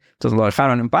imposible. Entonces lo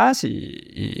dejaron en paz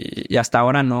y hasta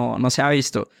ahora no se ha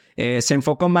visto. Se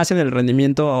enfocó más en el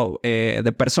rendimiento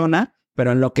de persona,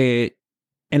 pero en lo que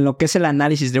es el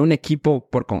análisis de un equipo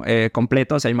por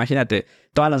completo. O sea, imagínate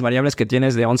todas las variables que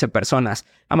tienes de 11 personas.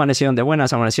 Amanecieron de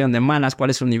buenas, amanecieron de malas,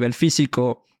 cuál es su nivel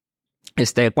físico,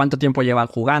 cuánto tiempo llevan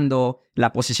jugando,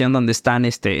 la posición donde están,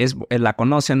 la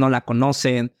conocen, no la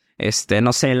conocen,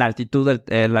 no sé, la altitud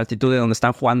de donde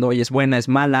están jugando hoy es buena, es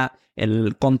mala,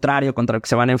 el contrario contra el que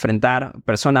se van a enfrentar,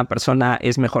 persona a persona,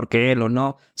 es mejor que él o no.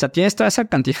 O sea, tienes toda esa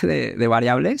cantidad de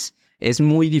variables. Es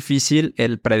muy difícil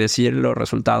el predecir los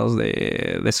resultados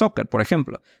de soccer, por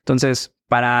ejemplo. Entonces,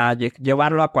 para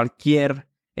llevarlo a cualquier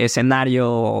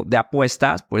escenario de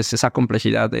apuestas, pues esa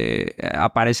complejidad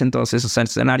aparece en todos esos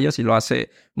escenarios y lo hace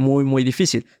muy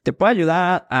difícil. ¿Te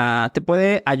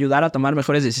puede ayudar a tomar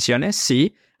mejores decisiones?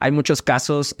 Sí. Hay muchos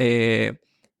casos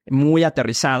muy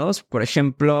aterrizados. Por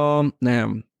ejemplo,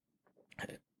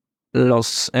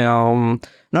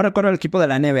 no recuerdo el equipo de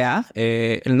la NBA,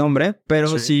 el nombre,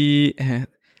 pero sí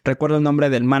recuerdo el nombre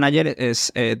del manager,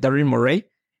 es Daryl Morey.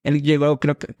 Él llegó,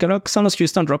 creo que son los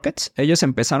Houston Rockets. Ellos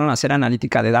empezaron a hacer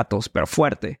analítica de datos, pero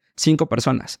fuerte, 5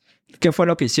 personas. ¿Qué fue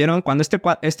lo que hicieron? Cuando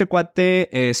este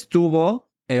cuate estuvo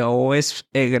o es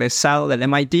egresado del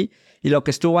MIT, y lo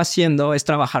que estuvo haciendo es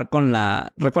trabajar con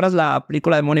 ¿recuerdas la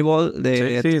película de Moneyball?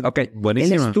 Sí, okay.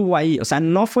 Buenísima. Él estuvo ahí, o sea,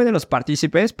 no fue de los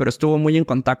partícipes, pero estuvo muy en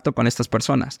contacto con estas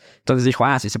personas. Entonces dijo,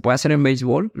 si se puede hacer en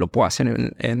béisbol, lo puedo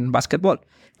hacer en básquetbol.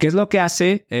 ¿Qué es lo que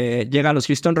hace? Llega a los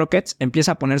Houston Rockets,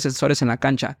 empieza a poner sensores en la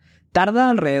cancha.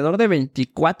 Tarda alrededor de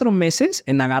 24 meses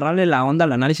en agarrarle la onda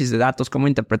al análisis de datos, cómo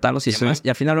interpretarlos y demás, y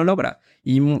al final lo logra.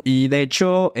 Y de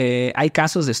hecho, hay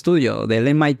casos de estudio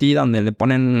del MIT donde le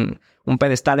ponen un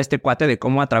pedestal este cuate de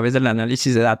cómo a través del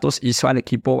análisis de datos hizo al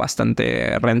equipo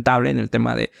bastante rentable en el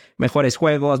tema de mejores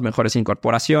juegos, mejores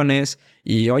incorporaciones,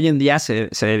 y hoy en día se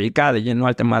dedica de lleno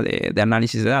al tema de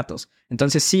análisis de datos.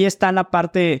 Entonces sí está la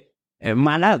parte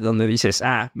mala donde dices,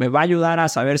 ¿me va a ayudar a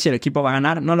saber si el equipo va a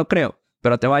ganar? No lo creo.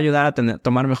 Pero te va a ayudar a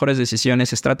tomar mejores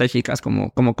decisiones estratégicas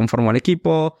como cómo conformo el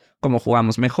equipo, cómo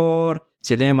jugamos mejor,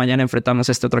 si el día de mañana enfrentamos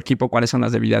a este otro equipo, cuáles son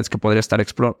las debilidades que podría estar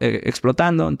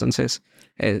explotando. Entonces,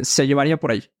 se llevaría por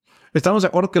ahí. Estamos de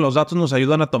acuerdo que los datos nos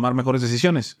ayudan a tomar mejores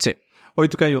decisiones. Sí. Oye,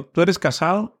 Tocayo, ¿tú eres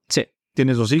casado? Sí.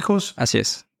 ¿Tienes 2 hijos? Así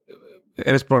es.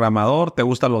 ¿Eres programador? ¿Te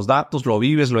gustan los datos? ¿Lo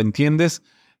vives? ¿Lo entiendes?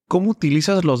 ¿Cómo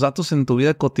utilizas los datos en tu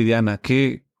vida cotidiana?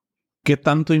 ¿Qué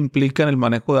tanto implica en el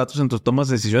manejo de datos en tus tomas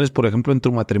de decisiones, por ejemplo, en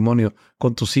tu matrimonio,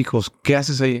 con tus hijos? ¿Qué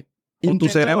haces ahí? ¿O tu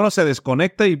cerebro se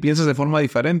desconecta y piensas de forma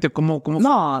diferente? ¿Cómo?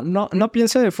 No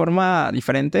pienso de forma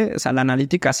diferente. O sea, la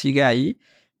analítica sigue ahí,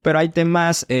 pero hay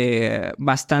temas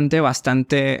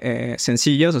bastante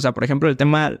sencillos. O sea, por ejemplo, el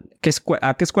tema,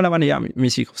 ¿a qué escuela van a ir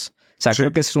mis hijos? O sea,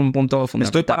 creo que ese es un punto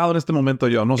fundamental. Estoy parado en este momento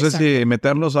yo. No sé si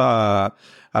meterlos a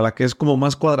la que es como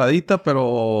más cuadradita,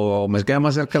 pero me queda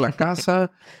más cerca de la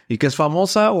casa y que es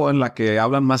famosa, o en la que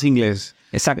hablan más inglés.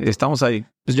 Exacto. Estamos ahí.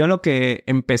 Pues yo lo que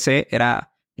empecé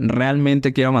era,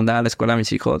 realmente quiero mandar a la escuela a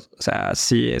mis hijos. O sea,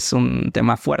 sí es un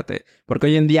tema fuerte. Porque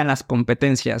hoy en día las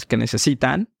competencias que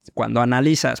necesitan, cuando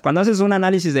haces un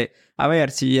análisis de, a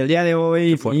ver, si el día de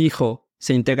hoy mi hijo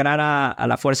se integrara a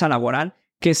la fuerza laboral,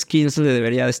 ¿qué skills le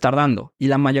debería de estar dando? Y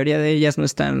la mayoría de ellas no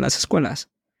están en las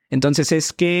escuelas. Entonces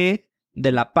es que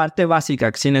de la parte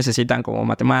básica que sí necesitan, como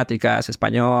matemáticas,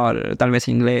 español, tal vez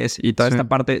inglés, y toda esta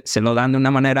parte se lo dan de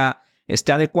una manera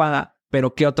adecuada,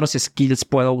 pero ¿qué otros skills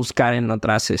puedo buscar en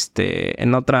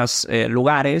otros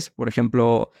lugares? Por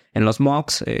ejemplo, en los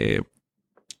MOOCs,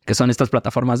 que son estas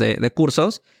plataformas de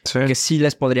cursos, que sí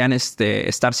les podrían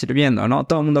estar sirviendo, ¿no?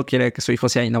 Todo el mundo quiere que su hijo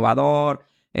sea innovador,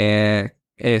 que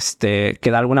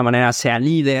de alguna manera sea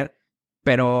líder,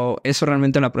 pero eso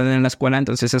realmente lo aprenden en la escuela.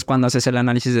 Entonces es cuando haces el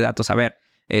análisis de datos. A ver,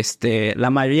 la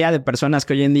mayoría de personas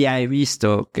que hoy en día he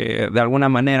visto que de alguna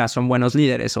manera son buenos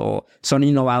líderes o son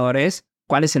innovadores,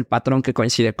 ¿cuál es el patrón que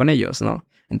coincide con ellos, no?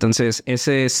 Entonces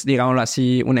ese es, digámoslo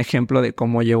así, un ejemplo de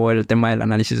cómo llevo el tema del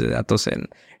análisis de datos en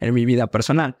mi vida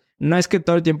personal. No es que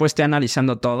todo el tiempo esté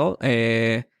analizando todo.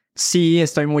 Sí,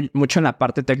 estoy mucho en la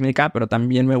parte técnica, pero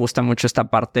también me gusta mucho esta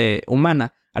parte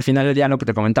humana. Al final del día, lo que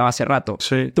te comentaba hace rato,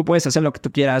 tú puedes hacer lo que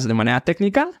tú quieras de manera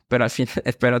técnica,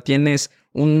 pero tienes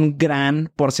un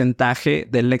gran porcentaje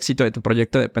del éxito de tu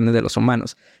proyecto depende de los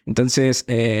humanos. Entonces,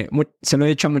 se lo he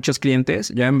dicho a muchos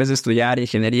clientes. Yo, en vez de estudiar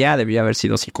ingeniería, debí haber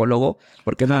sido psicólogo,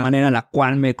 porque es la manera en la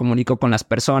cual me comunico con las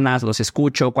personas, los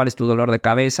escucho, cuál es tu dolor de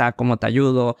cabeza, cómo te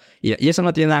ayudo. Y eso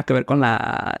no tiene nada que ver con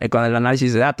el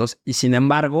análisis de datos. Y sin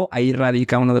embargo, ahí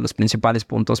radica uno de los principales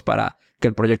puntos para que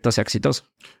el proyecto sea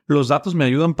exitoso. ¿Los datos me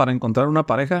ayudan para encontrar una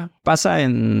pareja? Pasa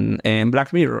en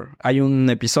Black Mirror. Hay un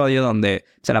episodio donde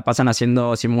se la pasan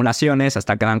haciendo simulaciones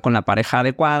hasta que dan con la pareja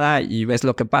adecuada y ves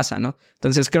lo que pasa, ¿no?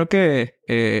 Entonces creo que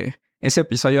ese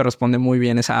episodio responde muy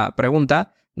bien esa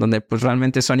pregunta, donde pues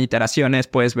realmente son iteraciones.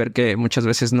 Puedes ver que muchas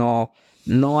veces no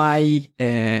hay,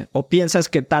 o piensas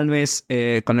que tal vez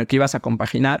con el que ibas a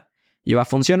compaginar iba a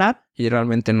funcionar y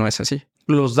realmente no es así.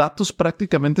 Los datos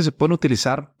prácticamente se pueden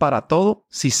utilizar para todo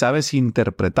si sabes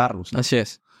interpretarlos, ¿no? Así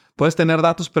es. Puedes tener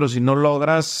datos, pero si no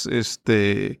logras,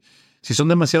 si son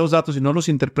demasiados datos y no los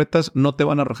interpretas, no te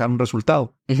van a arrojar un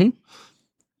resultado. Uh-huh.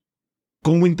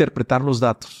 ¿Cómo interpretar los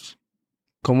datos?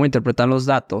 ¿Cómo interpretar los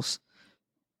datos?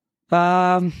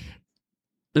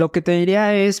 Lo que te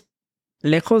diría es,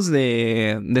 lejos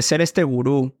de ser este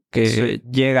gurú que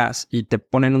llegas y te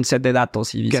ponen un set de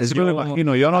datos y dices... Que así me lo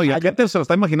imagino. Yo no, ya te se lo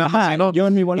está imaginando. Ajá, así, ¿no? Yo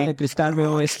en mi bola de cristal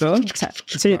veo esto. O sea,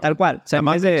 sí, tal cual. O sea, en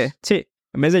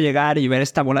vez de llegar y ver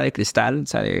esta bola de cristal, o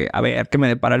sea, a ver qué me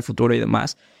depara el futuro y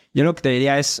demás, yo lo que te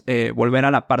diría es volver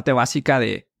a la parte básica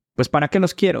de, pues, ¿para qué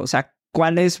los quiero? O sea,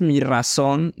 ¿cuál es mi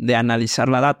razón de analizar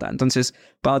la data? Entonces,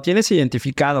 cuando tienes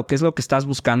identificado qué es lo que estás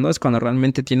buscando, es cuando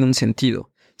realmente tiene un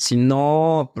sentido. Si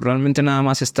no, realmente nada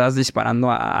más estás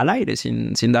disparando al aire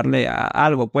sin darle a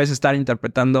algo. Puedes estar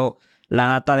interpretando la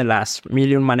data de las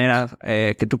mil y un maneras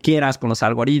que tú quieras con los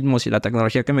algoritmos y la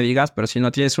tecnología que me digas, pero si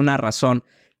no tienes una razón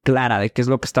clara de qué es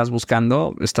lo que estás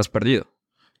buscando, estás perdido.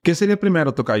 ¿Qué sería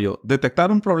primero, Tocayo? ¿Detectar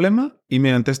un problema y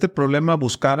mediante este problema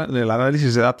buscar en el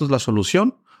análisis de datos la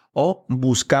solución? ¿O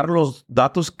buscar los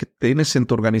datos que tienes en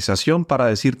tu organización para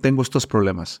decir, tengo estos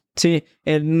problemas? Sí,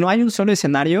 no hay un solo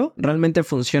escenario. Realmente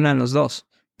funcionan los dos.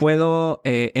 Puedo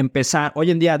empezar. Hoy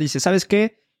en día dice, ¿sabes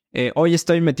qué? Hoy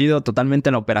estoy metido totalmente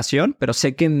en la operación, pero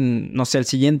sé que, no sé, el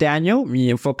siguiente año mi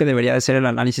enfoque debería de ser el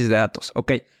análisis de datos.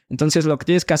 Ok, entonces lo que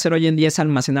tienes que hacer hoy en día es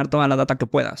almacenar toda la data que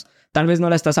puedas. Tal vez no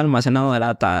la estás almacenando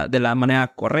de la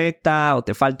manera correcta o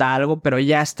te falta algo, pero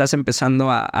ya estás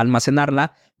empezando a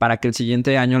almacenarla para que el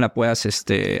siguiente año la puedas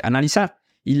analizar.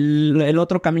 Y el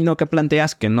otro camino que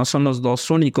planteas, que no son los dos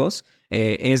únicos,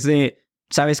 es de...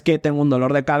 ¿Sabes qué? Tengo un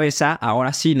dolor de cabeza.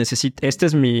 Ahora sí necesito... Este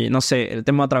es mi, no sé, el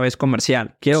tema otra vez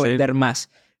comercial. Quiero vender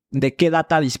más. ¿De qué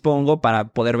data dispongo para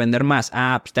poder vender más?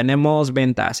 Pues tenemos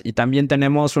ventas y también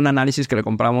tenemos un análisis que le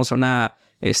compramos una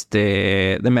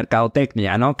de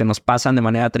mercadotecnia, ¿no? Que nos pasan de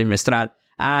manera trimestral.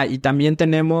 Y también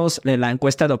tenemos la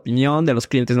encuesta de opinión de los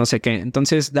clientes, no sé qué.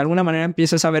 Entonces, de alguna manera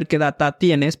empiezas a ver qué data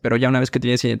tienes, pero ya una vez que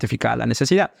tienes identificada la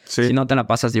necesidad. Sí. Si no, te la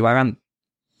pasas divagando.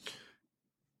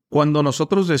 Cuando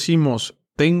nosotros decimos...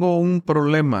 Tengo un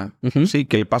problema, sí,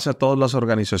 que le pasa a todas las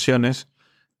organizaciones.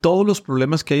 ¿Todos los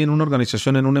problemas que hay en una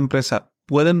organización, en una empresa,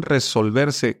 pueden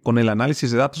resolverse con el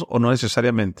análisis de datos o no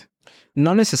necesariamente?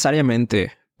 No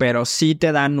necesariamente, pero sí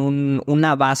te dan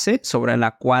una base sobre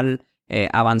la cual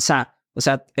avanzar. O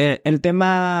sea, el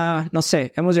tema, no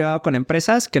sé, hemos llegado con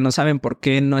empresas que no saben por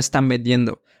qué no están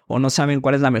vendiendo o no saben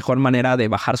cuál es la mejor manera de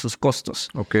bajar sus costos.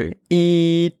 Okay.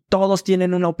 Y todos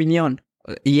tienen una opinión.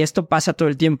 Y esto pasa todo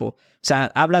el tiempo. O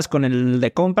sea, hablas con el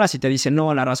de compras y te dice,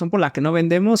 no, la razón por la que no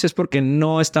vendemos es porque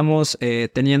no estamos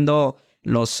teniendo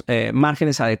los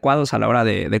márgenes adecuados a la hora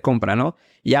de compra, ¿no?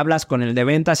 Y hablas con el de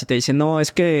ventas y te dice, no,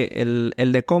 es que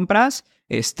el de compras,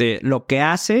 lo que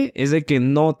hace es de que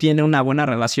no tiene una buena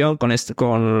relación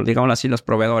con, digamos así, los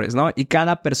proveedores, ¿no? Y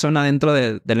cada persona dentro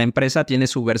de la empresa tiene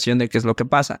su versión de qué es lo que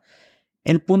pasa.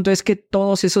 El punto es que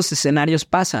todos esos escenarios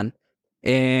pasan.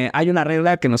 Hay una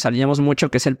regla que nos alineamos mucho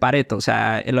que es el Pareto, o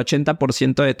sea, el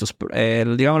 80% de tus,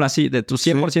 digámoslo así, de tus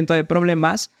 100% de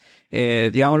problemas,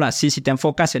 digámoslo así, si te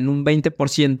enfocas en un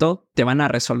 20%, te van a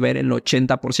resolver el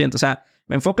 80%. O sea,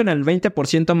 me enfoco en el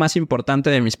 20% más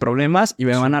importante de mis problemas y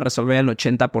me van a resolver el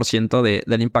 80%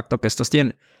 del impacto que estos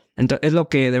tienen. Entonces, es lo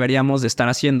que deberíamos de estar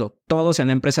haciendo. Todos en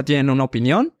la empresa tienen una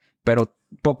opinión, pero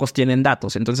pocos tienen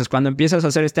datos. Entonces, cuando empiezas a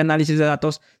hacer este análisis de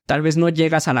datos, tal vez no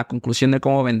llegas a la conclusión de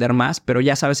cómo vender más, pero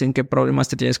ya sabes en qué problemas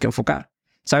te tienes que enfocar.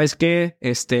 ¿Sabes qué?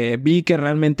 Vi que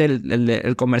realmente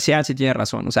el comercial sí tiene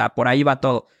razón. O sea, por ahí va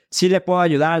todo. Sí le puedo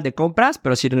ayudar al de compras,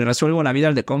 pero si le resuelvo la vida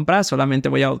al de compras, solamente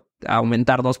voy a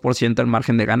aumentar 2% el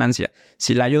margen de ganancia.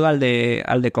 Si le ayudo al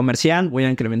de comercial, voy a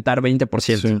incrementar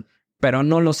 20%. Sí. Pero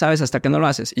no lo sabes hasta que no lo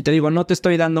haces. Y te digo, no te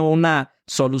estoy dando una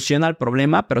solución al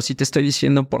problema, pero sí te estoy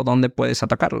diciendo por dónde puedes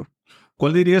atacarlo.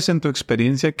 ¿Cuál dirías en tu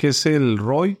experiencia que es el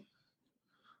ROI,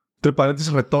 entre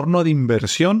paréntesis, retorno de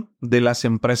inversión de las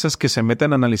empresas que se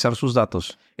meten a analizar sus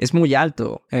datos? Es muy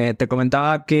alto. Te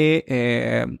comentaba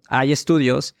que hay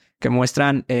estudios que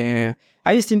muestran...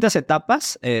 hay distintas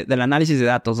etapas del análisis de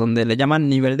datos donde le llaman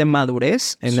nivel de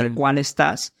madurez en el cual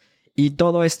estás. Y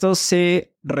todo esto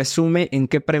se resume en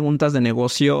qué preguntas de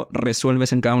negocio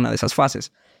resuelves en cada una de esas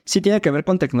fases. Sí tiene que ver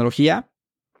con tecnología,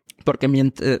 porque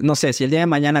no sé, si el día de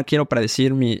mañana quiero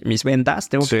predecir mis ventas,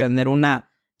 tengo que tener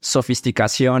una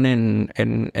sofisticación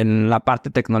en la parte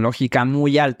tecnológica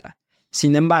muy alta.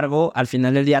 Sin embargo, al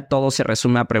final del día todo se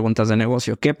resume a preguntas de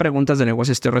negocio. ¿Qué preguntas de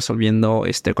negocio estoy resolviendo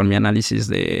con mi análisis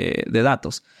de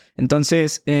datos?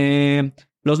 Entonces...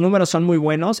 los números son muy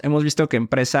buenos. Hemos visto que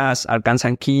empresas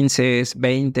alcanzan 15,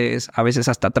 20, a veces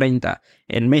hasta 30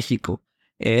 en México.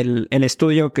 El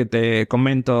estudio que te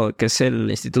comento, que es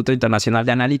el Instituto Internacional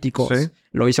de Analíticos,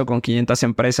 lo hizo con 500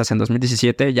 empresas en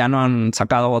 2017. Ya no han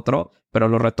sacado otro, pero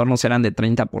los retornos eran de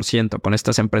 30% con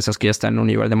estas empresas que ya están en un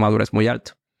nivel de madurez muy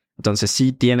alto. Entonces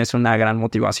sí tienes una gran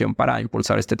motivación para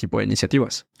impulsar este tipo de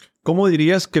iniciativas. ¿Cómo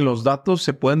dirías que los datos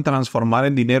se pueden transformar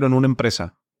en dinero en una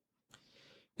empresa?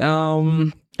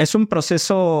 Es un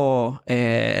proceso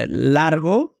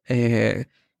largo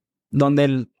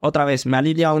donde otra vez me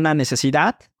alivia una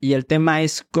necesidad y el tema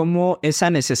es cómo esa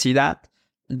necesidad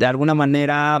de alguna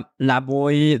manera la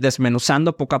voy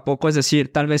desmenuzando poco a poco. Es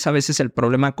decir, tal vez a veces el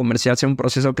problema comercial sea un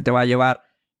proceso que te va a llevar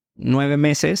 9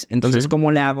 meses. Entonces,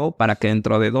 ¿cómo le hago para que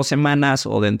dentro de 2 semanas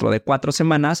o dentro de 4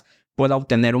 semanas pueda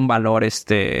obtener un valor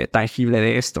tangible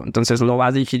de esto? Entonces lo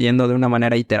vas digiriendo de una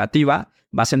manera iterativa,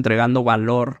 vas entregando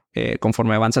valor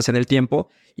conforme avanzas en el tiempo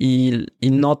y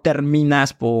no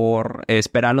terminas por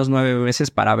esperar los 9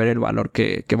 meses para ver el valor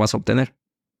que vas a obtener.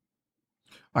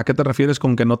 ¿A qué te refieres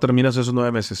con que no terminas esos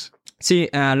 9 meses? Sí,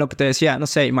 lo que te decía, no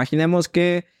sé, imaginemos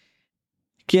que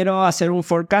quiero hacer un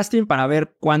forecasting para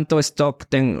ver cuánto stock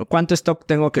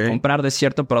tengo que comprar de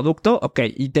cierto producto. Ok,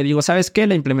 y te digo, ¿sabes qué?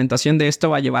 La implementación de esto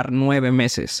va a llevar 9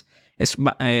 meses.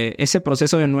 Ese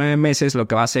proceso de 9 meses lo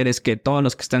que va a hacer es que todos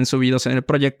los que están subidos en el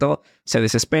proyecto se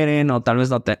desesperen o tal vez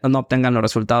no obtengan los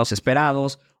resultados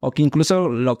esperados o que incluso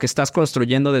lo que estás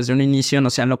construyendo desde un inicio no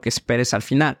sea lo que esperes al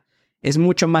final. Es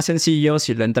mucho más sencillo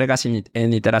si lo entregas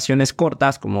en iteraciones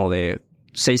cortas como de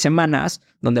 6 semanas,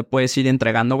 donde puedes ir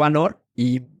entregando valor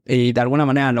y de alguna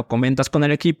manera lo comentas con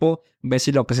el equipo, ves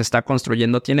si lo que se está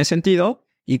construyendo tiene sentido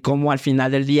y cómo al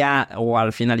final del día o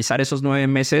al finalizar esos 9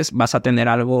 meses vas a tener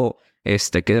algo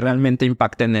que realmente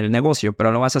impacte en el negocio,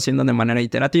 pero lo vas haciendo de manera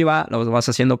iterativa, lo vas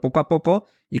haciendo poco a poco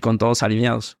y con todos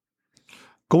alineados.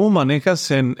 ¿Cómo manejas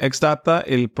en Xdata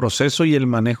el proceso y el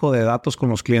manejo de datos con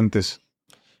los clientes?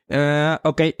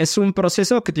 Ok, es un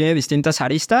proceso que tiene distintas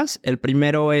aristas. El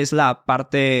primero es la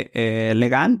parte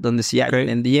legal, donde sí hay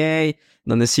un NDA,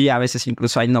 donde sí a veces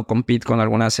incluso hay no compete con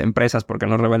algunas empresas porque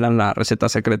no revelan la receta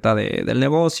secreta del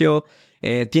negocio.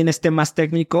 Tienes temas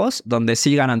técnicos, donde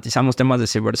sí garantizamos temas de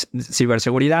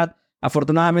ciberseguridad.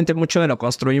 Afortunadamente, mucho de lo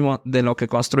que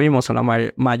construimos, o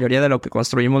la mayoría de lo que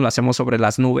construimos, lo hacemos sobre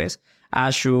las nubes.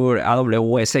 Azure,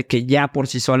 AWS, que ya por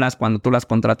sí solas, cuando tú las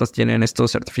contratas, tienen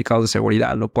estos certificados de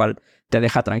seguridad, lo cual te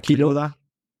deja tranquilo.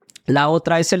 La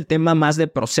otra es el tema más de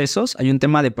procesos. Hay un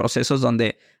tema de procesos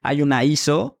donde hay una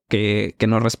ISO que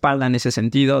nos respalda en ese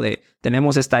sentido de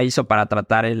tenemos esta ISO para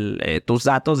tratar tus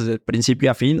datos desde el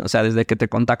principio a fin, o sea, desde que te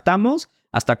contactamos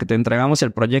hasta que te entregamos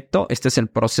el proyecto. Este es el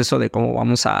proceso de cómo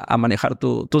vamos a manejar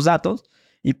tus datos.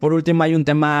 Y por último hay un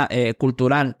tema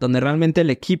cultural, donde realmente el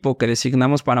equipo que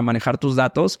designamos para manejar tus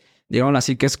datos, digamos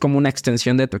así, que es como una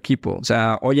extensión de tu equipo. O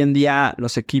sea, hoy en día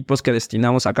los equipos que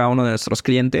destinamos a cada uno de nuestros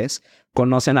clientes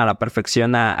conocen a la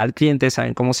perfección al cliente,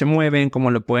 saben cómo se mueven,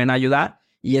 cómo le pueden ayudar.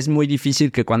 Y es muy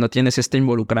difícil que cuando tienes este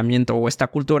involucramiento o esta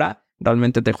cultura,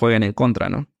 realmente te jueguen en contra,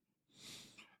 ¿no?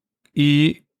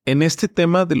 Y en este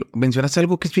tema, mencionaste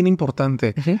algo que es bien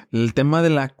importante, el tema de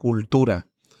la cultura.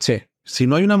 Sí. Si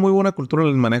no hay una muy buena cultura en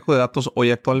el manejo de datos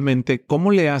hoy actualmente,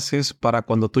 ¿cómo le haces para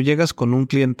cuando tú llegas con un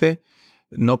cliente,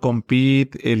 no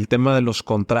compete, el tema de los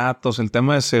contratos, el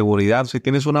tema de seguridad, si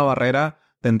tienes una barrera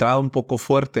de entrada un poco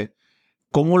fuerte?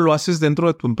 ¿Cómo lo haces dentro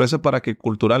de tu empresa para que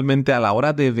culturalmente a la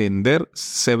hora de vender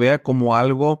se vea como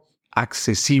algo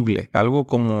accesible, algo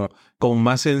como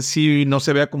más sencillo y no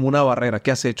se vea como una barrera?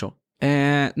 ¿Qué has hecho?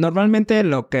 Normalmente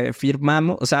lo que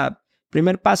firmamos, o sea,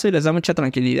 primer paso y les da mucha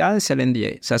tranquilidad es el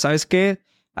NDA. O sea, ¿sabes qué?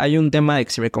 Hay un tema de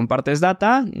que si me compartes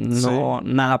data,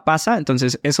 nada pasa.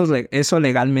 Entonces, eso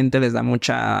legalmente les da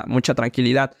mucha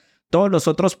tranquilidad. Todos los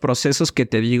otros procesos que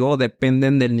te digo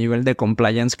dependen del nivel de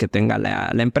compliance que tenga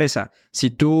la empresa. Si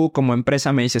tú como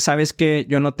empresa me dices, ¿sabes qué?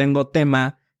 Yo no tengo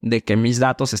tema de que mis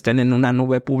datos estén en una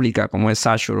nube pública como es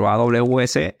Azure o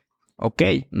AWS, ok,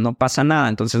 no pasa nada.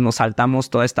 Entonces nos saltamos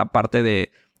toda esta parte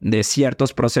de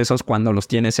ciertos procesos cuando los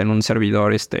tienes en un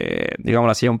servidor,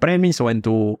 digamos así, on-premise o en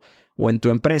tu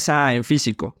empresa en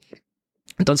físico.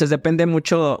 Entonces depende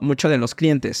mucho de los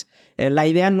clientes. La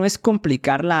idea no es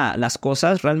complicar las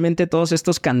cosas. Realmente todos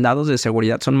estos candados de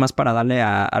seguridad son más para darle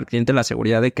al cliente la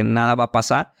seguridad de que nada va a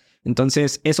pasar.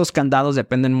 Entonces esos candados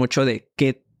dependen mucho de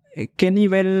qué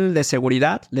nivel de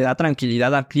seguridad le da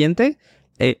tranquilidad al cliente.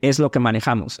 Es lo que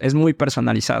manejamos. Es muy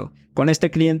personalizado. Con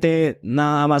este cliente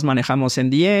nada más manejamos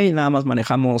NDA, nada más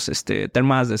manejamos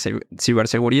temas de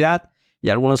ciberseguridad y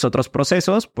algunos otros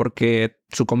procesos porque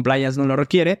su compliance no lo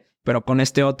requiere, pero con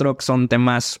este otro que son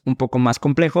temas un poco más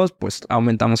complejos, pues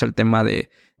aumentamos el tema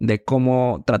de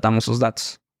cómo tratamos sus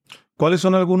datos. ¿Cuáles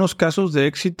son algunos casos de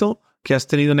éxito que has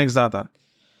tenido en Xdata?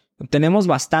 Tenemos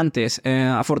bastantes.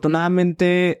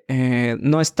 Afortunadamente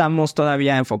no estamos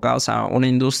todavía enfocados a una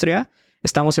industria.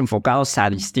 Estamos enfocados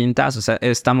a distintas, o sea,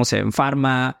 estamos en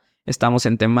farma, estamos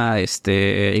en tema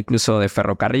incluso de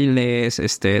ferrocarriles,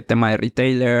 tema de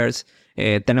retailers.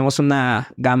 Tenemos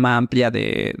una gama amplia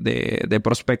de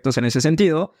prospectos en ese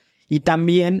sentido. Y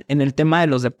también en el tema de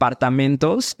los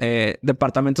departamentos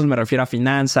me refiero a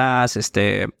finanzas,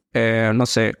 no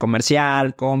sé,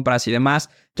 comercial, compras y demás.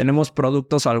 Tenemos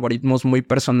productos o algoritmos muy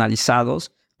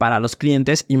personalizados para los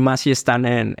clientes y más si están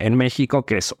en México,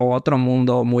 que es otro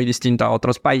mundo muy distinto a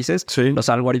otros países. Sí. Los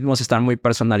algoritmos están muy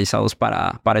personalizados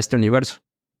para este universo.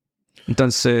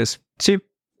 Entonces, sí,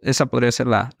 esa podría ser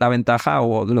la ventaja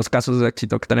o de los casos de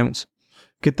éxito que tenemos.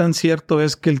 ¿Qué tan cierto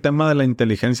es que el tema de la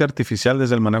inteligencia artificial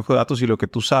desde el manejo de datos y lo que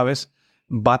tú sabes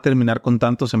va a terminar con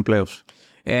tantos empleos?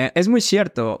 Es muy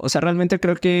cierto. O sea, realmente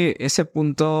creo que ese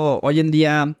punto hoy en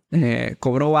día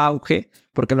cobró auge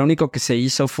porque lo único que se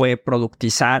hizo fue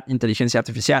productizar inteligencia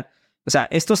artificial. O sea,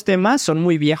 estos temas son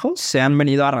muy viejos, se han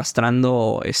venido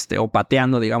arrastrando o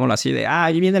pateando, digámoslo así, de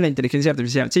ahí viene la inteligencia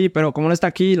artificial. Sí, pero como no está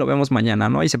aquí, lo vemos mañana,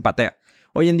 ¿no? Y se patea.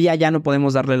 Hoy en día ya no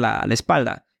podemos darle la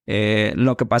espalda.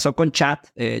 Lo que pasó con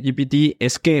ChatGPT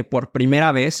es que por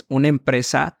primera vez una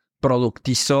empresa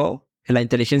productizó la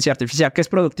inteligencia artificial. ¿Qué es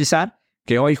productizar?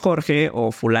 Que hoy Jorge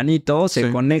o fulanito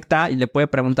se conecta y le puede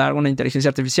preguntar algo a una inteligencia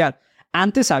artificial.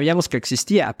 Antes sabíamos que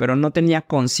existía, pero no tenía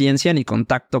conciencia ni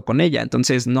contacto con ella.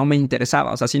 Entonces no me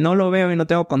interesaba. O sea, si no lo veo y no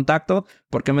tengo contacto,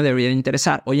 ¿por qué me debería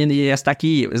interesar? Hoy en día ya está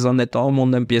aquí. Es donde todo el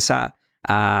mundo empieza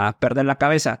a perder la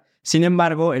cabeza. Sin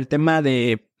embargo, el tema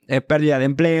de pérdida de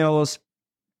empleos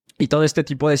y todo este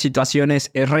tipo de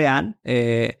situaciones es real.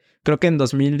 Creo que en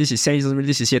 2016,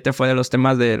 2017 fue de los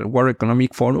temas del World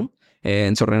Economic Forum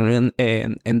en su reunión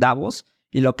en Davos.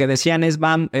 Y lo que decían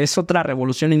es otra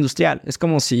revolución industrial. Es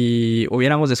como si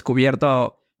hubiéramos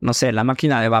descubierto, no sé, la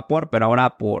máquina de vapor, pero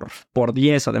ahora por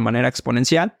 10 o de manera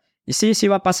exponencial. Y sí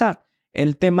va a pasar.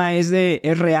 El tema es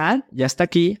real, ya está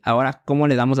aquí. Ahora, ¿cómo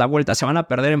le damos la vuelta? ¿Se van a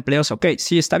perder empleos? Ok,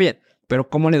 sí, está bien. Pero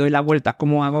 ¿cómo le doy la vuelta?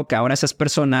 ¿Cómo hago que ahora esas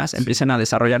personas empiecen a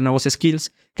desarrollar nuevos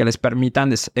skills que les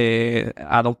permitan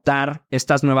adoptar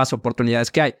estas nuevas oportunidades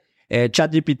que hay?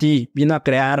 ChatGPT vino a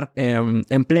crear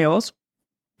empleos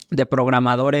de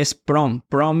programadores PROM.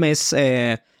 PROM es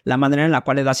la manera en la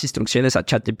cual le das instrucciones a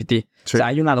ChatGPT. Sí. O sea,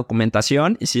 hay una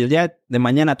documentación y si el día de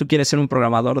mañana tú quieres ser un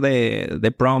programador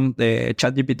de PROM de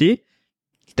ChatGPT,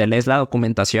 te lees la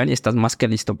documentación y estás más que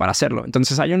listo para hacerlo.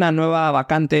 Entonces hay una nueva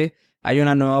vacante, hay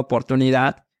una nueva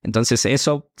oportunidad. Entonces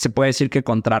eso se puede decir que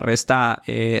contrarresta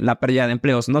la pérdida de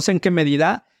empleos. No sé en qué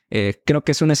medida. Creo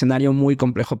que es un escenario muy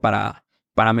complejo para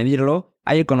medirlo.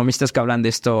 Hay economistas que hablan de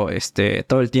esto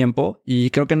todo el tiempo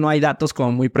y creo que no hay datos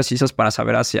como muy precisos para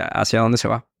saber hacia dónde se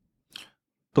va.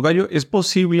 Tocayo, ¿es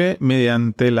posible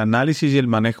mediante el análisis y el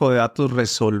manejo de datos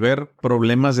resolver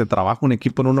problemas de trabajo en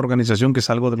equipo en una organización, que es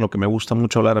algo de lo que me gusta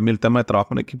mucho hablar a mí, el tema de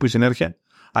trabajo en equipo y sinergia?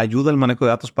 ¿Ayuda el manejo de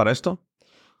datos para esto?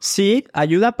 Sí,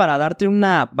 ayuda para darte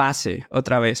una base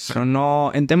otra vez. Pero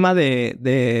no, en tema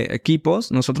de equipos,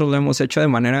 nosotros lo hemos hecho de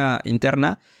manera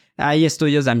interna. Hay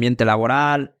estudios de ambiente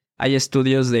laboral, hay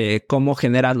estudios de cómo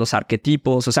generas los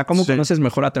arquetipos, o sea, cómo conoces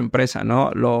mejor a tu empresa, ¿no?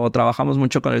 Lo trabajamos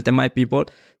mucho con el tema de People.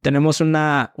 Tenemos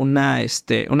una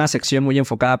sección muy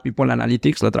enfocada a People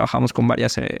Analytics, lo trabajamos con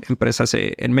varias empresas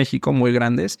en México muy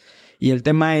grandes. Y el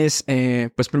tema es,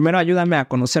 pues primero ayúdame a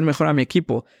conocer mejor a mi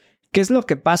equipo. ¿Qué es lo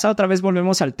que pasa? Otra vez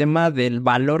volvemos al tema del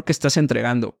valor que estás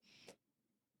entregando.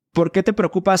 ¿Por qué te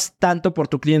preocupas tanto por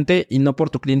tu cliente y no por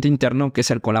tu cliente interno, que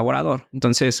es el colaborador?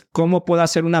 Entonces, ¿cómo puedo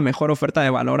hacer una mejor oferta de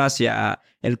valor hacia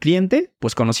el cliente?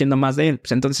 Pues conociendo más de él.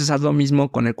 Pues entonces haz lo mismo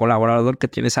con el colaborador que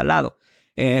tienes al lado.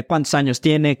 ¿Cuántos años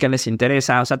tiene? ¿Qué les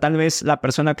interesa? O sea, tal vez la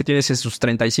persona que tienes en sus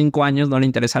 35 años no le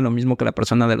interesa lo mismo que la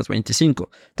persona de los 25.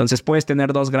 Entonces puedes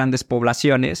tener dos grandes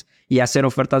poblaciones y hacer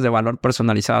ofertas de valor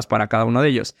personalizadas para cada uno de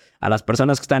ellos. A las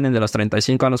personas que están de los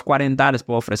 35 a los 40 les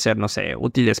puedo ofrecer, no sé,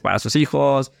 útiles para sus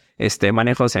hijos,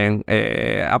 manejos en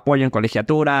apoyo en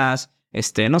colegiaturas,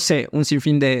 no sé, un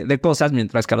sinfín de cosas,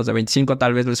 mientras que a los de 25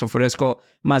 tal vez les ofrezco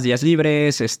más días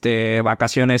libres,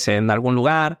 vacaciones en algún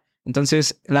lugar.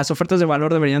 Entonces, las ofertas de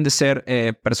valor deberían de ser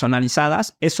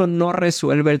personalizadas. Eso no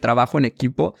resuelve el trabajo en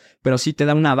equipo, pero sí te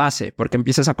da una base, porque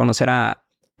empiezas a conocer a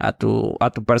tu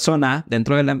persona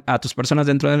a tus personas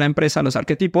dentro de la empresa, los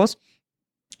arquetipos,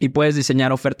 y puedes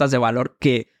diseñar ofertas de valor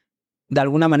que de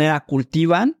alguna manera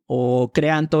cultivan o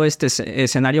crean todo este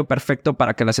escenario perfecto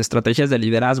para que las estrategias de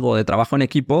liderazgo o de trabajo en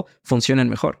equipo funcionen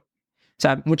mejor. O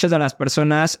sea, muchas de las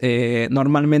personas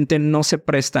normalmente no se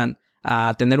prestan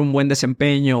a tener un buen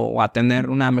desempeño o a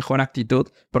tener una mejor actitud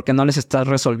porque no les estás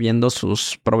resolviendo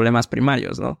sus problemas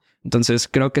primarios, ¿no? Entonces,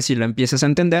 creo que si lo empiezas a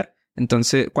entender,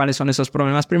 entonces, ¿cuáles son esos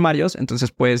problemas primarios? Entonces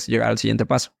puedes llegar al siguiente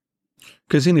paso.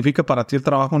 ¿Qué significa para ti el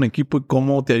trabajo en equipo y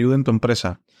cómo te ayuda en tu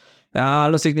empresa?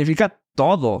 Lo significa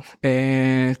todo.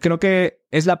 Creo que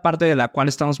es la parte de la cual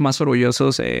estamos más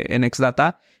orgullosos en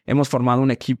Exdata. Hemos formado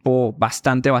un equipo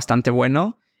bastante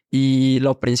bueno. Y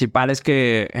lo principal es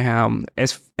que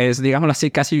es digámoslo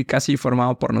así, casi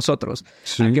formado por nosotros.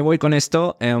 Sí. ¿A qué voy con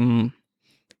esto? En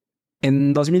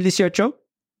 2018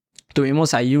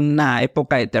 tuvimos ahí una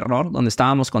época de terror donde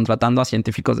estábamos contratando a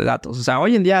científicos de datos. O sea,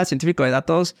 hoy en día científico de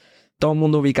datos todo el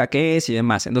mundo ubica qué es y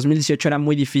demás. En 2018 era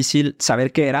muy difícil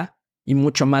saber qué era y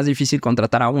mucho más difícil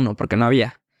contratar a uno porque no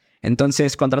había.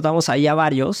 Entonces contratamos ahí a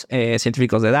varios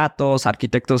científicos de datos,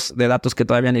 arquitectos de datos que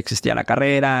todavía no existía la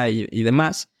carrera y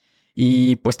demás.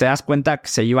 Y pues te das cuenta que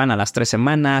se iban a las 3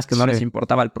 semanas, que no les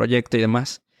importaba el proyecto y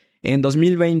demás. En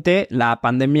 2020 la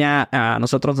pandemia a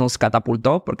nosotros nos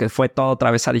catapultó porque fue todo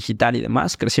otra vez a digital y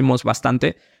demás. Crecimos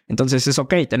bastante. Entonces es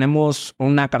ok, tenemos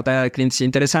una cartera de clientes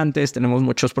interesantes, tenemos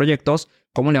muchos proyectos.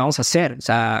 ¿Cómo le vamos a hacer? O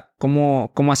sea,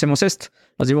 ¿cómo hacemos esto?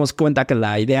 Nos dimos cuenta que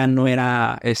la idea no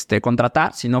era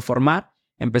contratar, sino formar.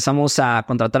 empezamos a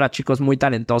contratar a chicos muy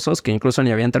talentosos que incluso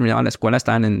ni habían terminado la escuela,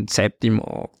 estaban en séptimo,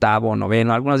 octavo,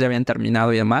 noveno, algunos ya habían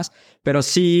terminado y demás. Pero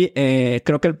sí,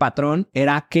 creo que el patrón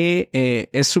era que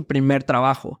es su primer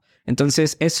trabajo.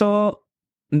 Entonces, eso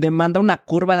demanda una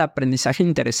curva de aprendizaje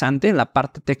interesante en la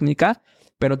parte técnica,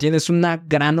 pero tienes una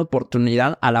gran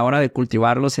oportunidad a la hora de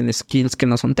cultivarlos en skills que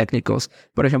no son técnicos.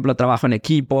 Por ejemplo, trabajo en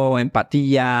equipo,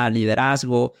 empatía,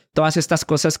 liderazgo, todas estas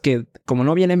cosas que como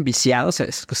no vienen viciados, se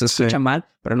escucha mal,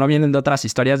 pero no vienen de otras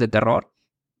historias de terror,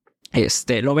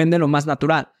 lo ven de lo más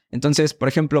natural. Entonces, por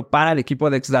ejemplo, para el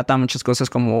equipo de Exdata, muchas cosas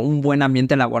como un buen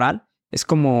ambiente laboral es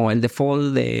como el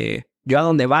default de yo a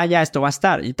donde vaya, esto va a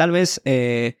estar. Y tal vez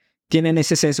tienen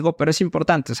ese sesgo, pero es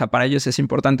importante. O sea, para ellos es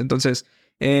importante. Entonces,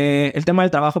 el tema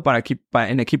del trabajo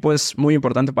en equipo es muy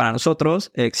importante para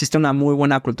nosotros. Existe una muy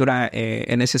buena cultura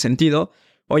en ese sentido.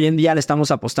 Hoy en día le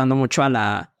estamos apostando mucho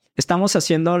estamos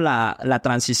haciendo la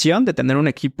transición de tener un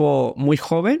equipo muy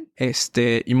joven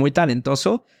y muy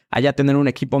talentoso a ya tener un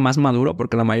equipo más maduro,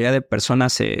 porque la mayoría de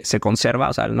personas se conserva.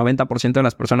 O sea, el 90% de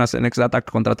las personas en Exdata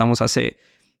que contratamos hace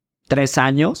 3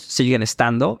 años siguen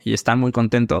estando y están muy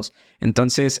contentos.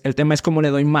 Entonces, el tema es cómo le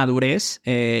doy madurez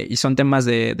y son temas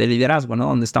de liderazgo, ¿no?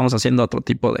 Donde estamos haciendo otro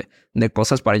tipo de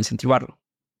cosas para incentivarlo.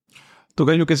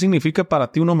 Tocayo, ¿qué significa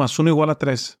para ti 1 más 1 igual a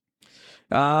 3?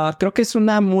 Creo que es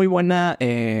una muy buena...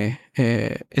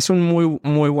 es un muy,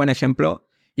 muy buen ejemplo.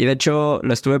 Y de hecho,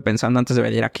 lo estuve pensando antes de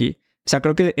venir aquí. O sea,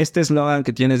 creo que este eslogan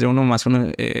que tienes de 1 más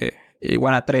 1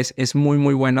 igual a 3 es muy,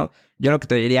 muy bueno. Yo lo que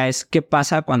te diría es, ¿qué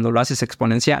pasa cuando lo haces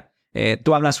exponencial?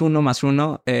 Tú hablas 1 más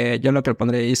 1, yo lo que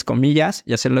pondría es comillas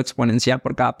y hacerlo exponencial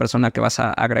por cada persona que vas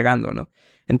agregando, ¿no?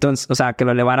 Entonces, o sea, que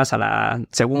lo elevaras a la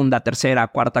segunda, tercera,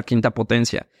 cuarta, quinta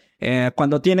potencia.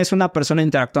 Cuando tienes una persona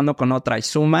interactuando con otra y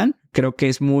suman, creo que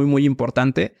es muy, muy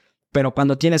importante. Pero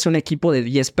cuando tienes un equipo de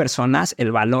 10 personas,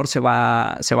 el valor se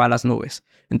va a las nubes.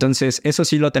 Entonces, eso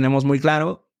sí lo tenemos muy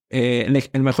claro.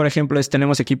 El mejor ejemplo es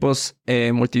tenemos equipos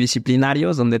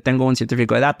multidisciplinarios donde tengo un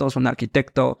científico de datos, un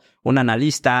arquitecto, un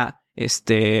analista,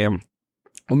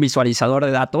 un visualizador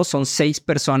de datos. Son 6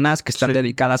 personas que están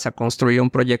dedicadas a construir un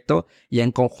proyecto y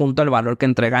en conjunto el valor que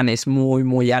entregan es muy,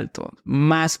 muy alto.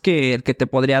 Más que el que te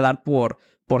podría dar por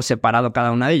separado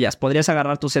cada una de ellas. Podrías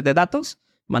agarrar tu set de datos,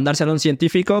 mandárselo a un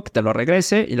científico que te lo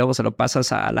regrese y luego se lo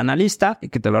pasas al analista y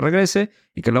que te lo regrese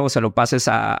y que luego se lo pases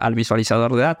al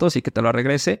visualizador de datos y que te lo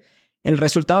regrese. El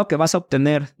resultado que vas a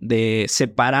obtener de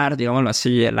separar, digámoslo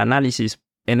así, el análisis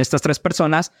en estas 3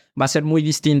 personas va a ser muy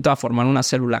distinto a formar una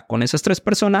célula con esas 3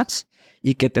 personas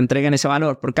y que te entreguen ese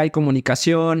valor, porque hay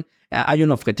comunicación, hay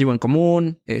un objetivo en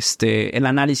común, el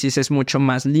análisis es mucho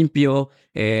más limpio,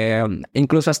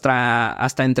 incluso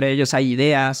hasta entre ellos hay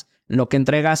ideas. Lo que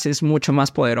entregas es mucho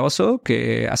más poderoso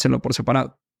que hacerlo por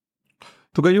separado.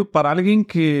 Tocayo, para alguien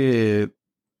que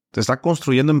te está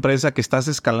construyendo empresa, que estás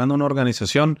escalando una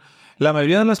organización, la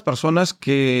mayoría de las personas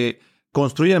que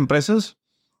construyen empresas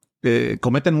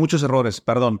cometemos muchos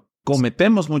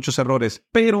errores,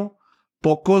 pero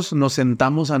pocos nos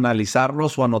sentamos a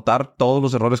analizarlos o a anotar todos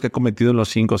los errores que he cometido en los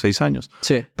 5 o 6 años.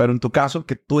 Sí. Pero en tu caso,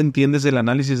 que tú entiendes del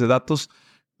análisis de datos,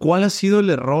 ¿cuál ha sido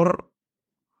el error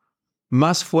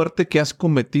más fuerte que has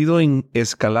cometido en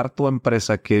escalar tu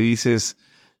empresa? Que dices,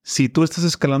 si tú estás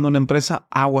escalando una empresa,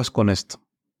 aguas con esto.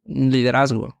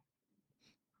 Liderazgo.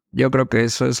 Yo creo que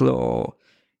eso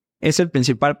es el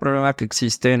principal problema que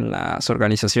existe en las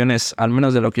organizaciones, al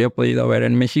menos de lo que yo he podido ver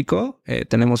en México.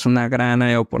 Tenemos una gran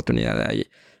oportunidad de ahí.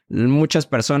 Muchas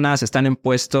personas están en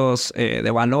puestos de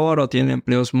valor o tienen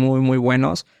empleos muy, muy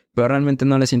buenos, pero realmente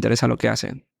no les interesa lo que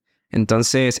hacen.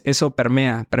 Entonces, eso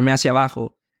permea hacia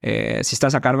abajo. Si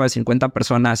estás a cargo de 50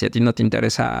 personas y a ti no te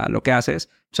interesa lo que haces,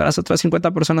 pues a las otras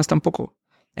 50 personas tampoco.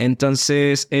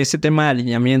 Entonces, ese tema de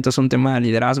alineamiento es un tema de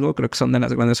liderazgo. Creo que son de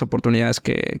las grandes oportunidades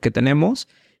que tenemos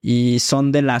y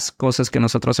son de las cosas que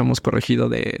nosotros hemos corregido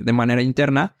de manera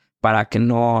interna para que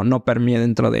no permee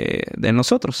dentro de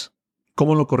nosotros.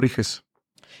 ¿Cómo lo corriges?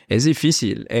 Es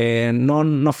difícil.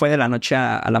 No fue de la noche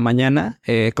a la mañana.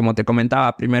 Como te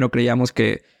comentaba, primero creíamos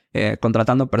que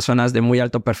contratando personas de muy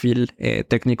alto perfil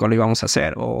técnico lo íbamos a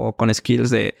hacer, o con skills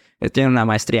de tienen una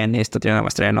maestría en esto, tienen una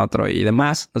maestría en otro y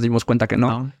demás. Nos dimos cuenta que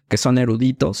no, que son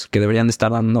eruditos, que deberían de estar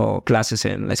dando clases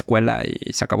en la escuela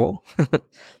y se acabó.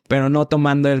 Pero no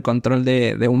tomando el control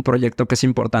de un proyecto que es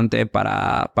importante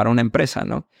para una empresa,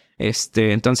 ¿no?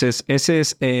 Entonces, esa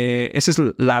es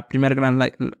la primera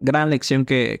gran lección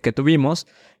que tuvimos.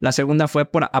 La segunda fue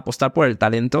por apostar por el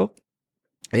talento.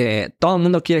 Todo el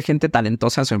mundo quiere gente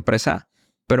talentosa en su empresa,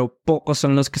 pero pocos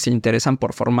son los que se interesan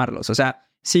por formarlos. O sea,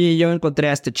 sí, yo encontré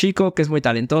a este chico que es muy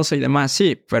talentoso y demás,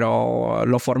 sí, pero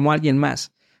lo formó alguien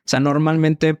más. sea,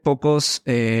 normalmente pocos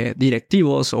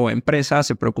directivos o empresas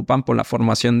se preocupan por la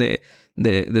formación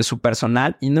de su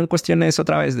personal, y no en cuestiones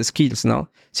otra vez de skills,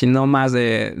 ¿no? Sino más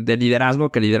de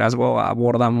liderazgo, que el liderazgo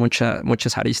aborda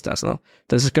muchas aristas, ¿no?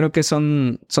 Entonces creo que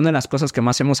son de las cosas que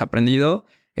más hemos aprendido.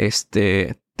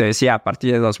 Te decía, a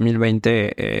partir de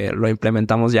 2020 lo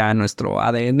implementamos ya en nuestro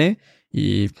ADN,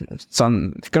 y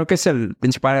creo que es el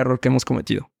principal error que hemos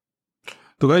cometido.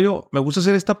 Tocayo, me gusta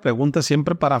hacer esta pregunta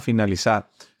siempre para finalizar.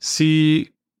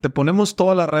 Si te ponemos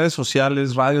todas las redes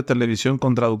sociales, radio, televisión,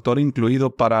 con traductor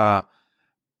incluido, para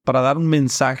dar un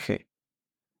mensaje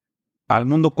al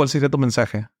mundo, ¿cuál sería tu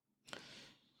mensaje?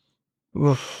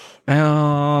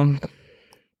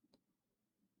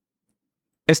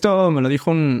 Esto me lo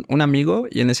dijo un amigo,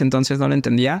 y en ese entonces no lo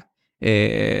entendía.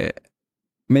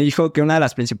 Me dijo que una de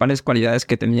las principales cualidades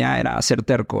que tenía era ser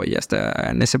terco, y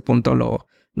hasta en ese punto lo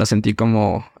sentí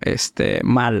como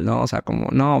mal, ¿no? O sea, como,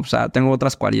 no, o sea, tengo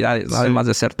otras cualidades, ¿no? Sí. Además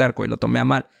de ser terco, y lo tomé a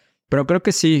mal. Pero creo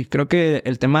que sí, creo que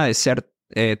el tema de ser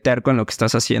terco en lo que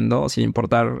estás haciendo, sin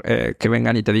importar que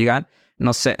vengan y te digan,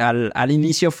 no sé, al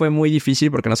inicio fue muy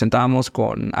difícil, porque nos sentábamos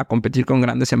a competir con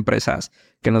grandes empresas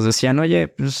que nos decían, oye,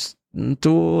 pues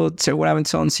tú seguramente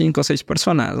son 5 o 6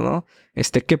 personas, ¿no?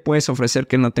 ¿Qué puedes ofrecer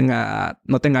que no tenga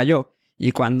yo?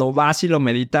 Y cuando vas y lo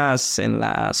meditas en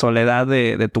la soledad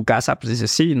de tu casa, pues dices,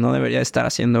 sí, no debería estar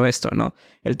haciendo esto, ¿no?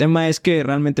 El tema es que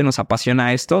realmente nos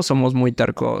apasiona esto, somos muy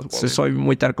tercos, sí. Soy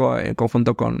muy terco en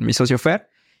conjunto con mi socio Fer,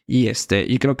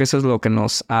 y creo que eso es lo que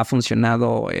nos ha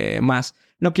funcionado más.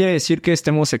 No quiere decir que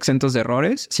estemos exentos de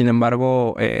errores, sin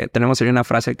embargo, tenemos ahí una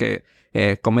frase que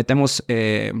cometemos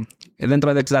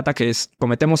dentro de Xdata, que es: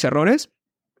 cometemos errores,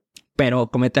 pero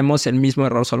cometemos el mismo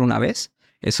error solo una vez.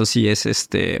 Eso sí es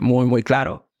muy, muy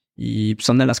claro. Y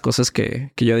son de las cosas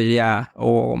que yo diría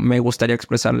o me gustaría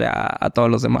expresarle a todos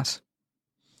los demás.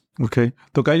 Ok.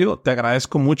 Tocayo, te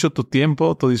agradezco mucho tu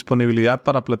tiempo, tu disponibilidad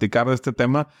para platicar de este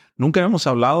tema. Nunca habíamos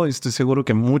hablado, y estoy seguro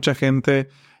que mucha gente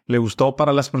le gustó.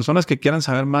 Para las personas que quieran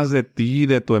saber más de ti,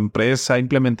 de tu empresa,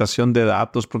 implementación de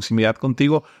datos, proximidad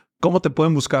contigo, ¿cómo te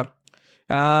pueden buscar?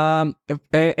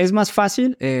 Es más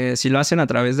fácil si lo hacen a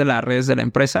través de las redes de la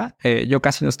empresa. Yo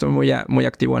casi no estoy muy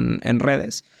activo en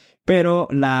redes, pero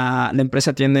la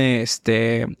empresa tiene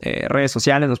redes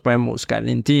sociales. Nos pueden buscar en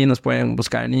LinkedIn, nos pueden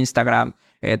buscar en Instagram.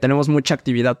 Tenemos mucha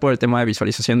actividad por el tema de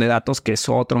visualización de datos, que es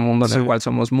otro mundo en el cual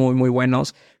somos muy, muy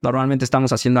buenos. Normalmente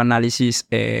estamos haciendo análisis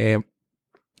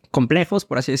complejos,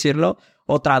 por así decirlo,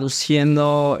 o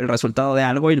traduciendo el resultado de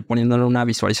algo y poniéndole una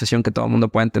visualización que todo el mundo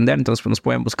pueda entender. Entonces, pues, nos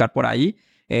pueden buscar por ahí.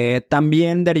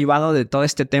 También, derivado de todo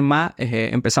este tema,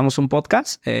 empezamos un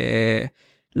podcast.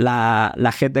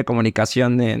 La Head de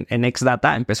comunicación en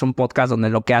Xdata empezó un podcast donde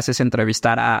lo que hace es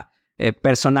entrevistar a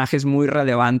personajes muy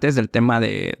relevantes del tema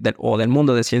o del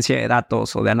mundo de ciencia de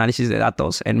datos o de análisis de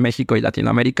datos en México y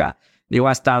Latinoamérica. Digo,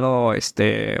 ha estado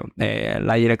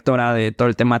la directora de todo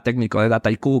el tema técnico de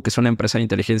DataIQ, que es una empresa de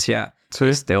inteligencia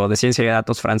o de ciencia de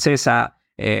datos francesa.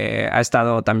 Ha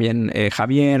estado también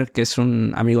Javier, que es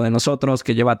un amigo de nosotros,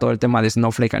 que lleva todo el tema de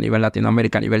Snowflake a nivel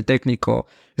Latinoamérica, a nivel técnico.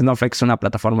 Snowflake es una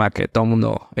plataforma que todo el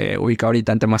mundo ubica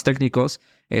ahorita en temas técnicos.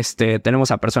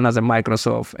 Tenemos a personas de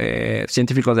Microsoft,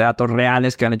 científicos de datos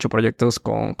reales que han hecho proyectos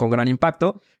con gran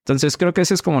impacto. Entonces creo que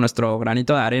ese es como nuestro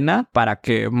granito de arena para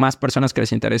que más personas que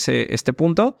les interese este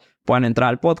punto puedan entrar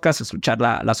al podcast, escuchar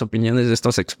las opiniones de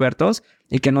estos expertos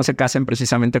y que no se casen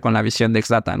precisamente con la visión de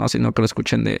Xdata, ¿no? Sino que lo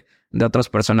escuchen de otros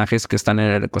personajes que están en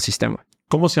el ecosistema.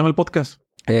 ¿Cómo se llama el podcast?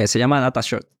 Se llama Data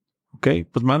Shot. Ok,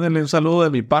 pues mándenle un saludo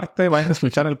de mi parte. Vayan a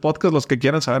escuchar el podcast los que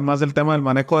quieran saber más del tema del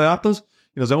manejo de datos.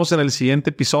 Y nos vemos en el siguiente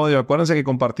episodio. Acuérdense que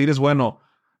compartir es bueno.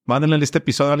 Mándenle este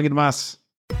episodio a alguien más.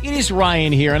 It is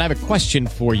Ryan here, and I have a question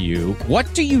for you. What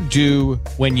do you do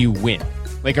when you win?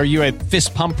 Like, are you a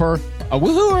fist pumper, a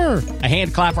woohooer, a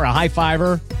hand clapper, a high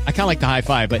fiver? I kind of like the high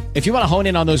five, but if you want to hone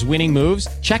in on those winning moves,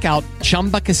 check out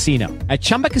Chumba Casino. At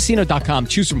ChumbaCasino.com,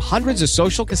 choose from hundreds of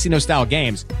social casino-style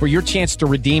games for your chance to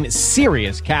redeem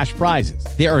serious cash prizes.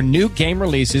 There are new game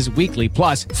releases weekly,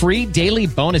 plus free daily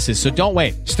bonuses, so don't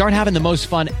wait. Start having the most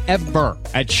fun ever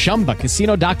at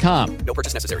ChumbaCasino.com. No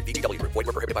purchase necessary. VGW Group. Void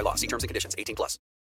where prohibited by law. See terms and conditions. 18+.